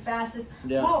quickest or fastest.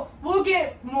 Yeah. We'll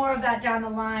get more of that down the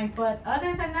line. But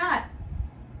other than that,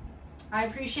 I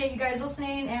appreciate you guys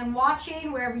listening and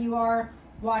watching wherever you are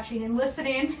watching and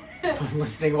listening.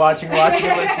 Listening, watching, and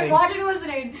listening. Watching and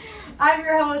listening. I'm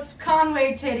your host,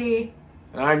 Conway Titty.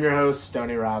 And I'm your host,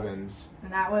 Stoney Robbins.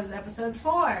 And that was episode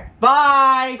 4.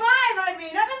 Bye!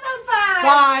 Episode 5.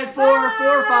 Bye, 4,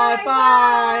 4, 5,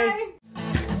 bye!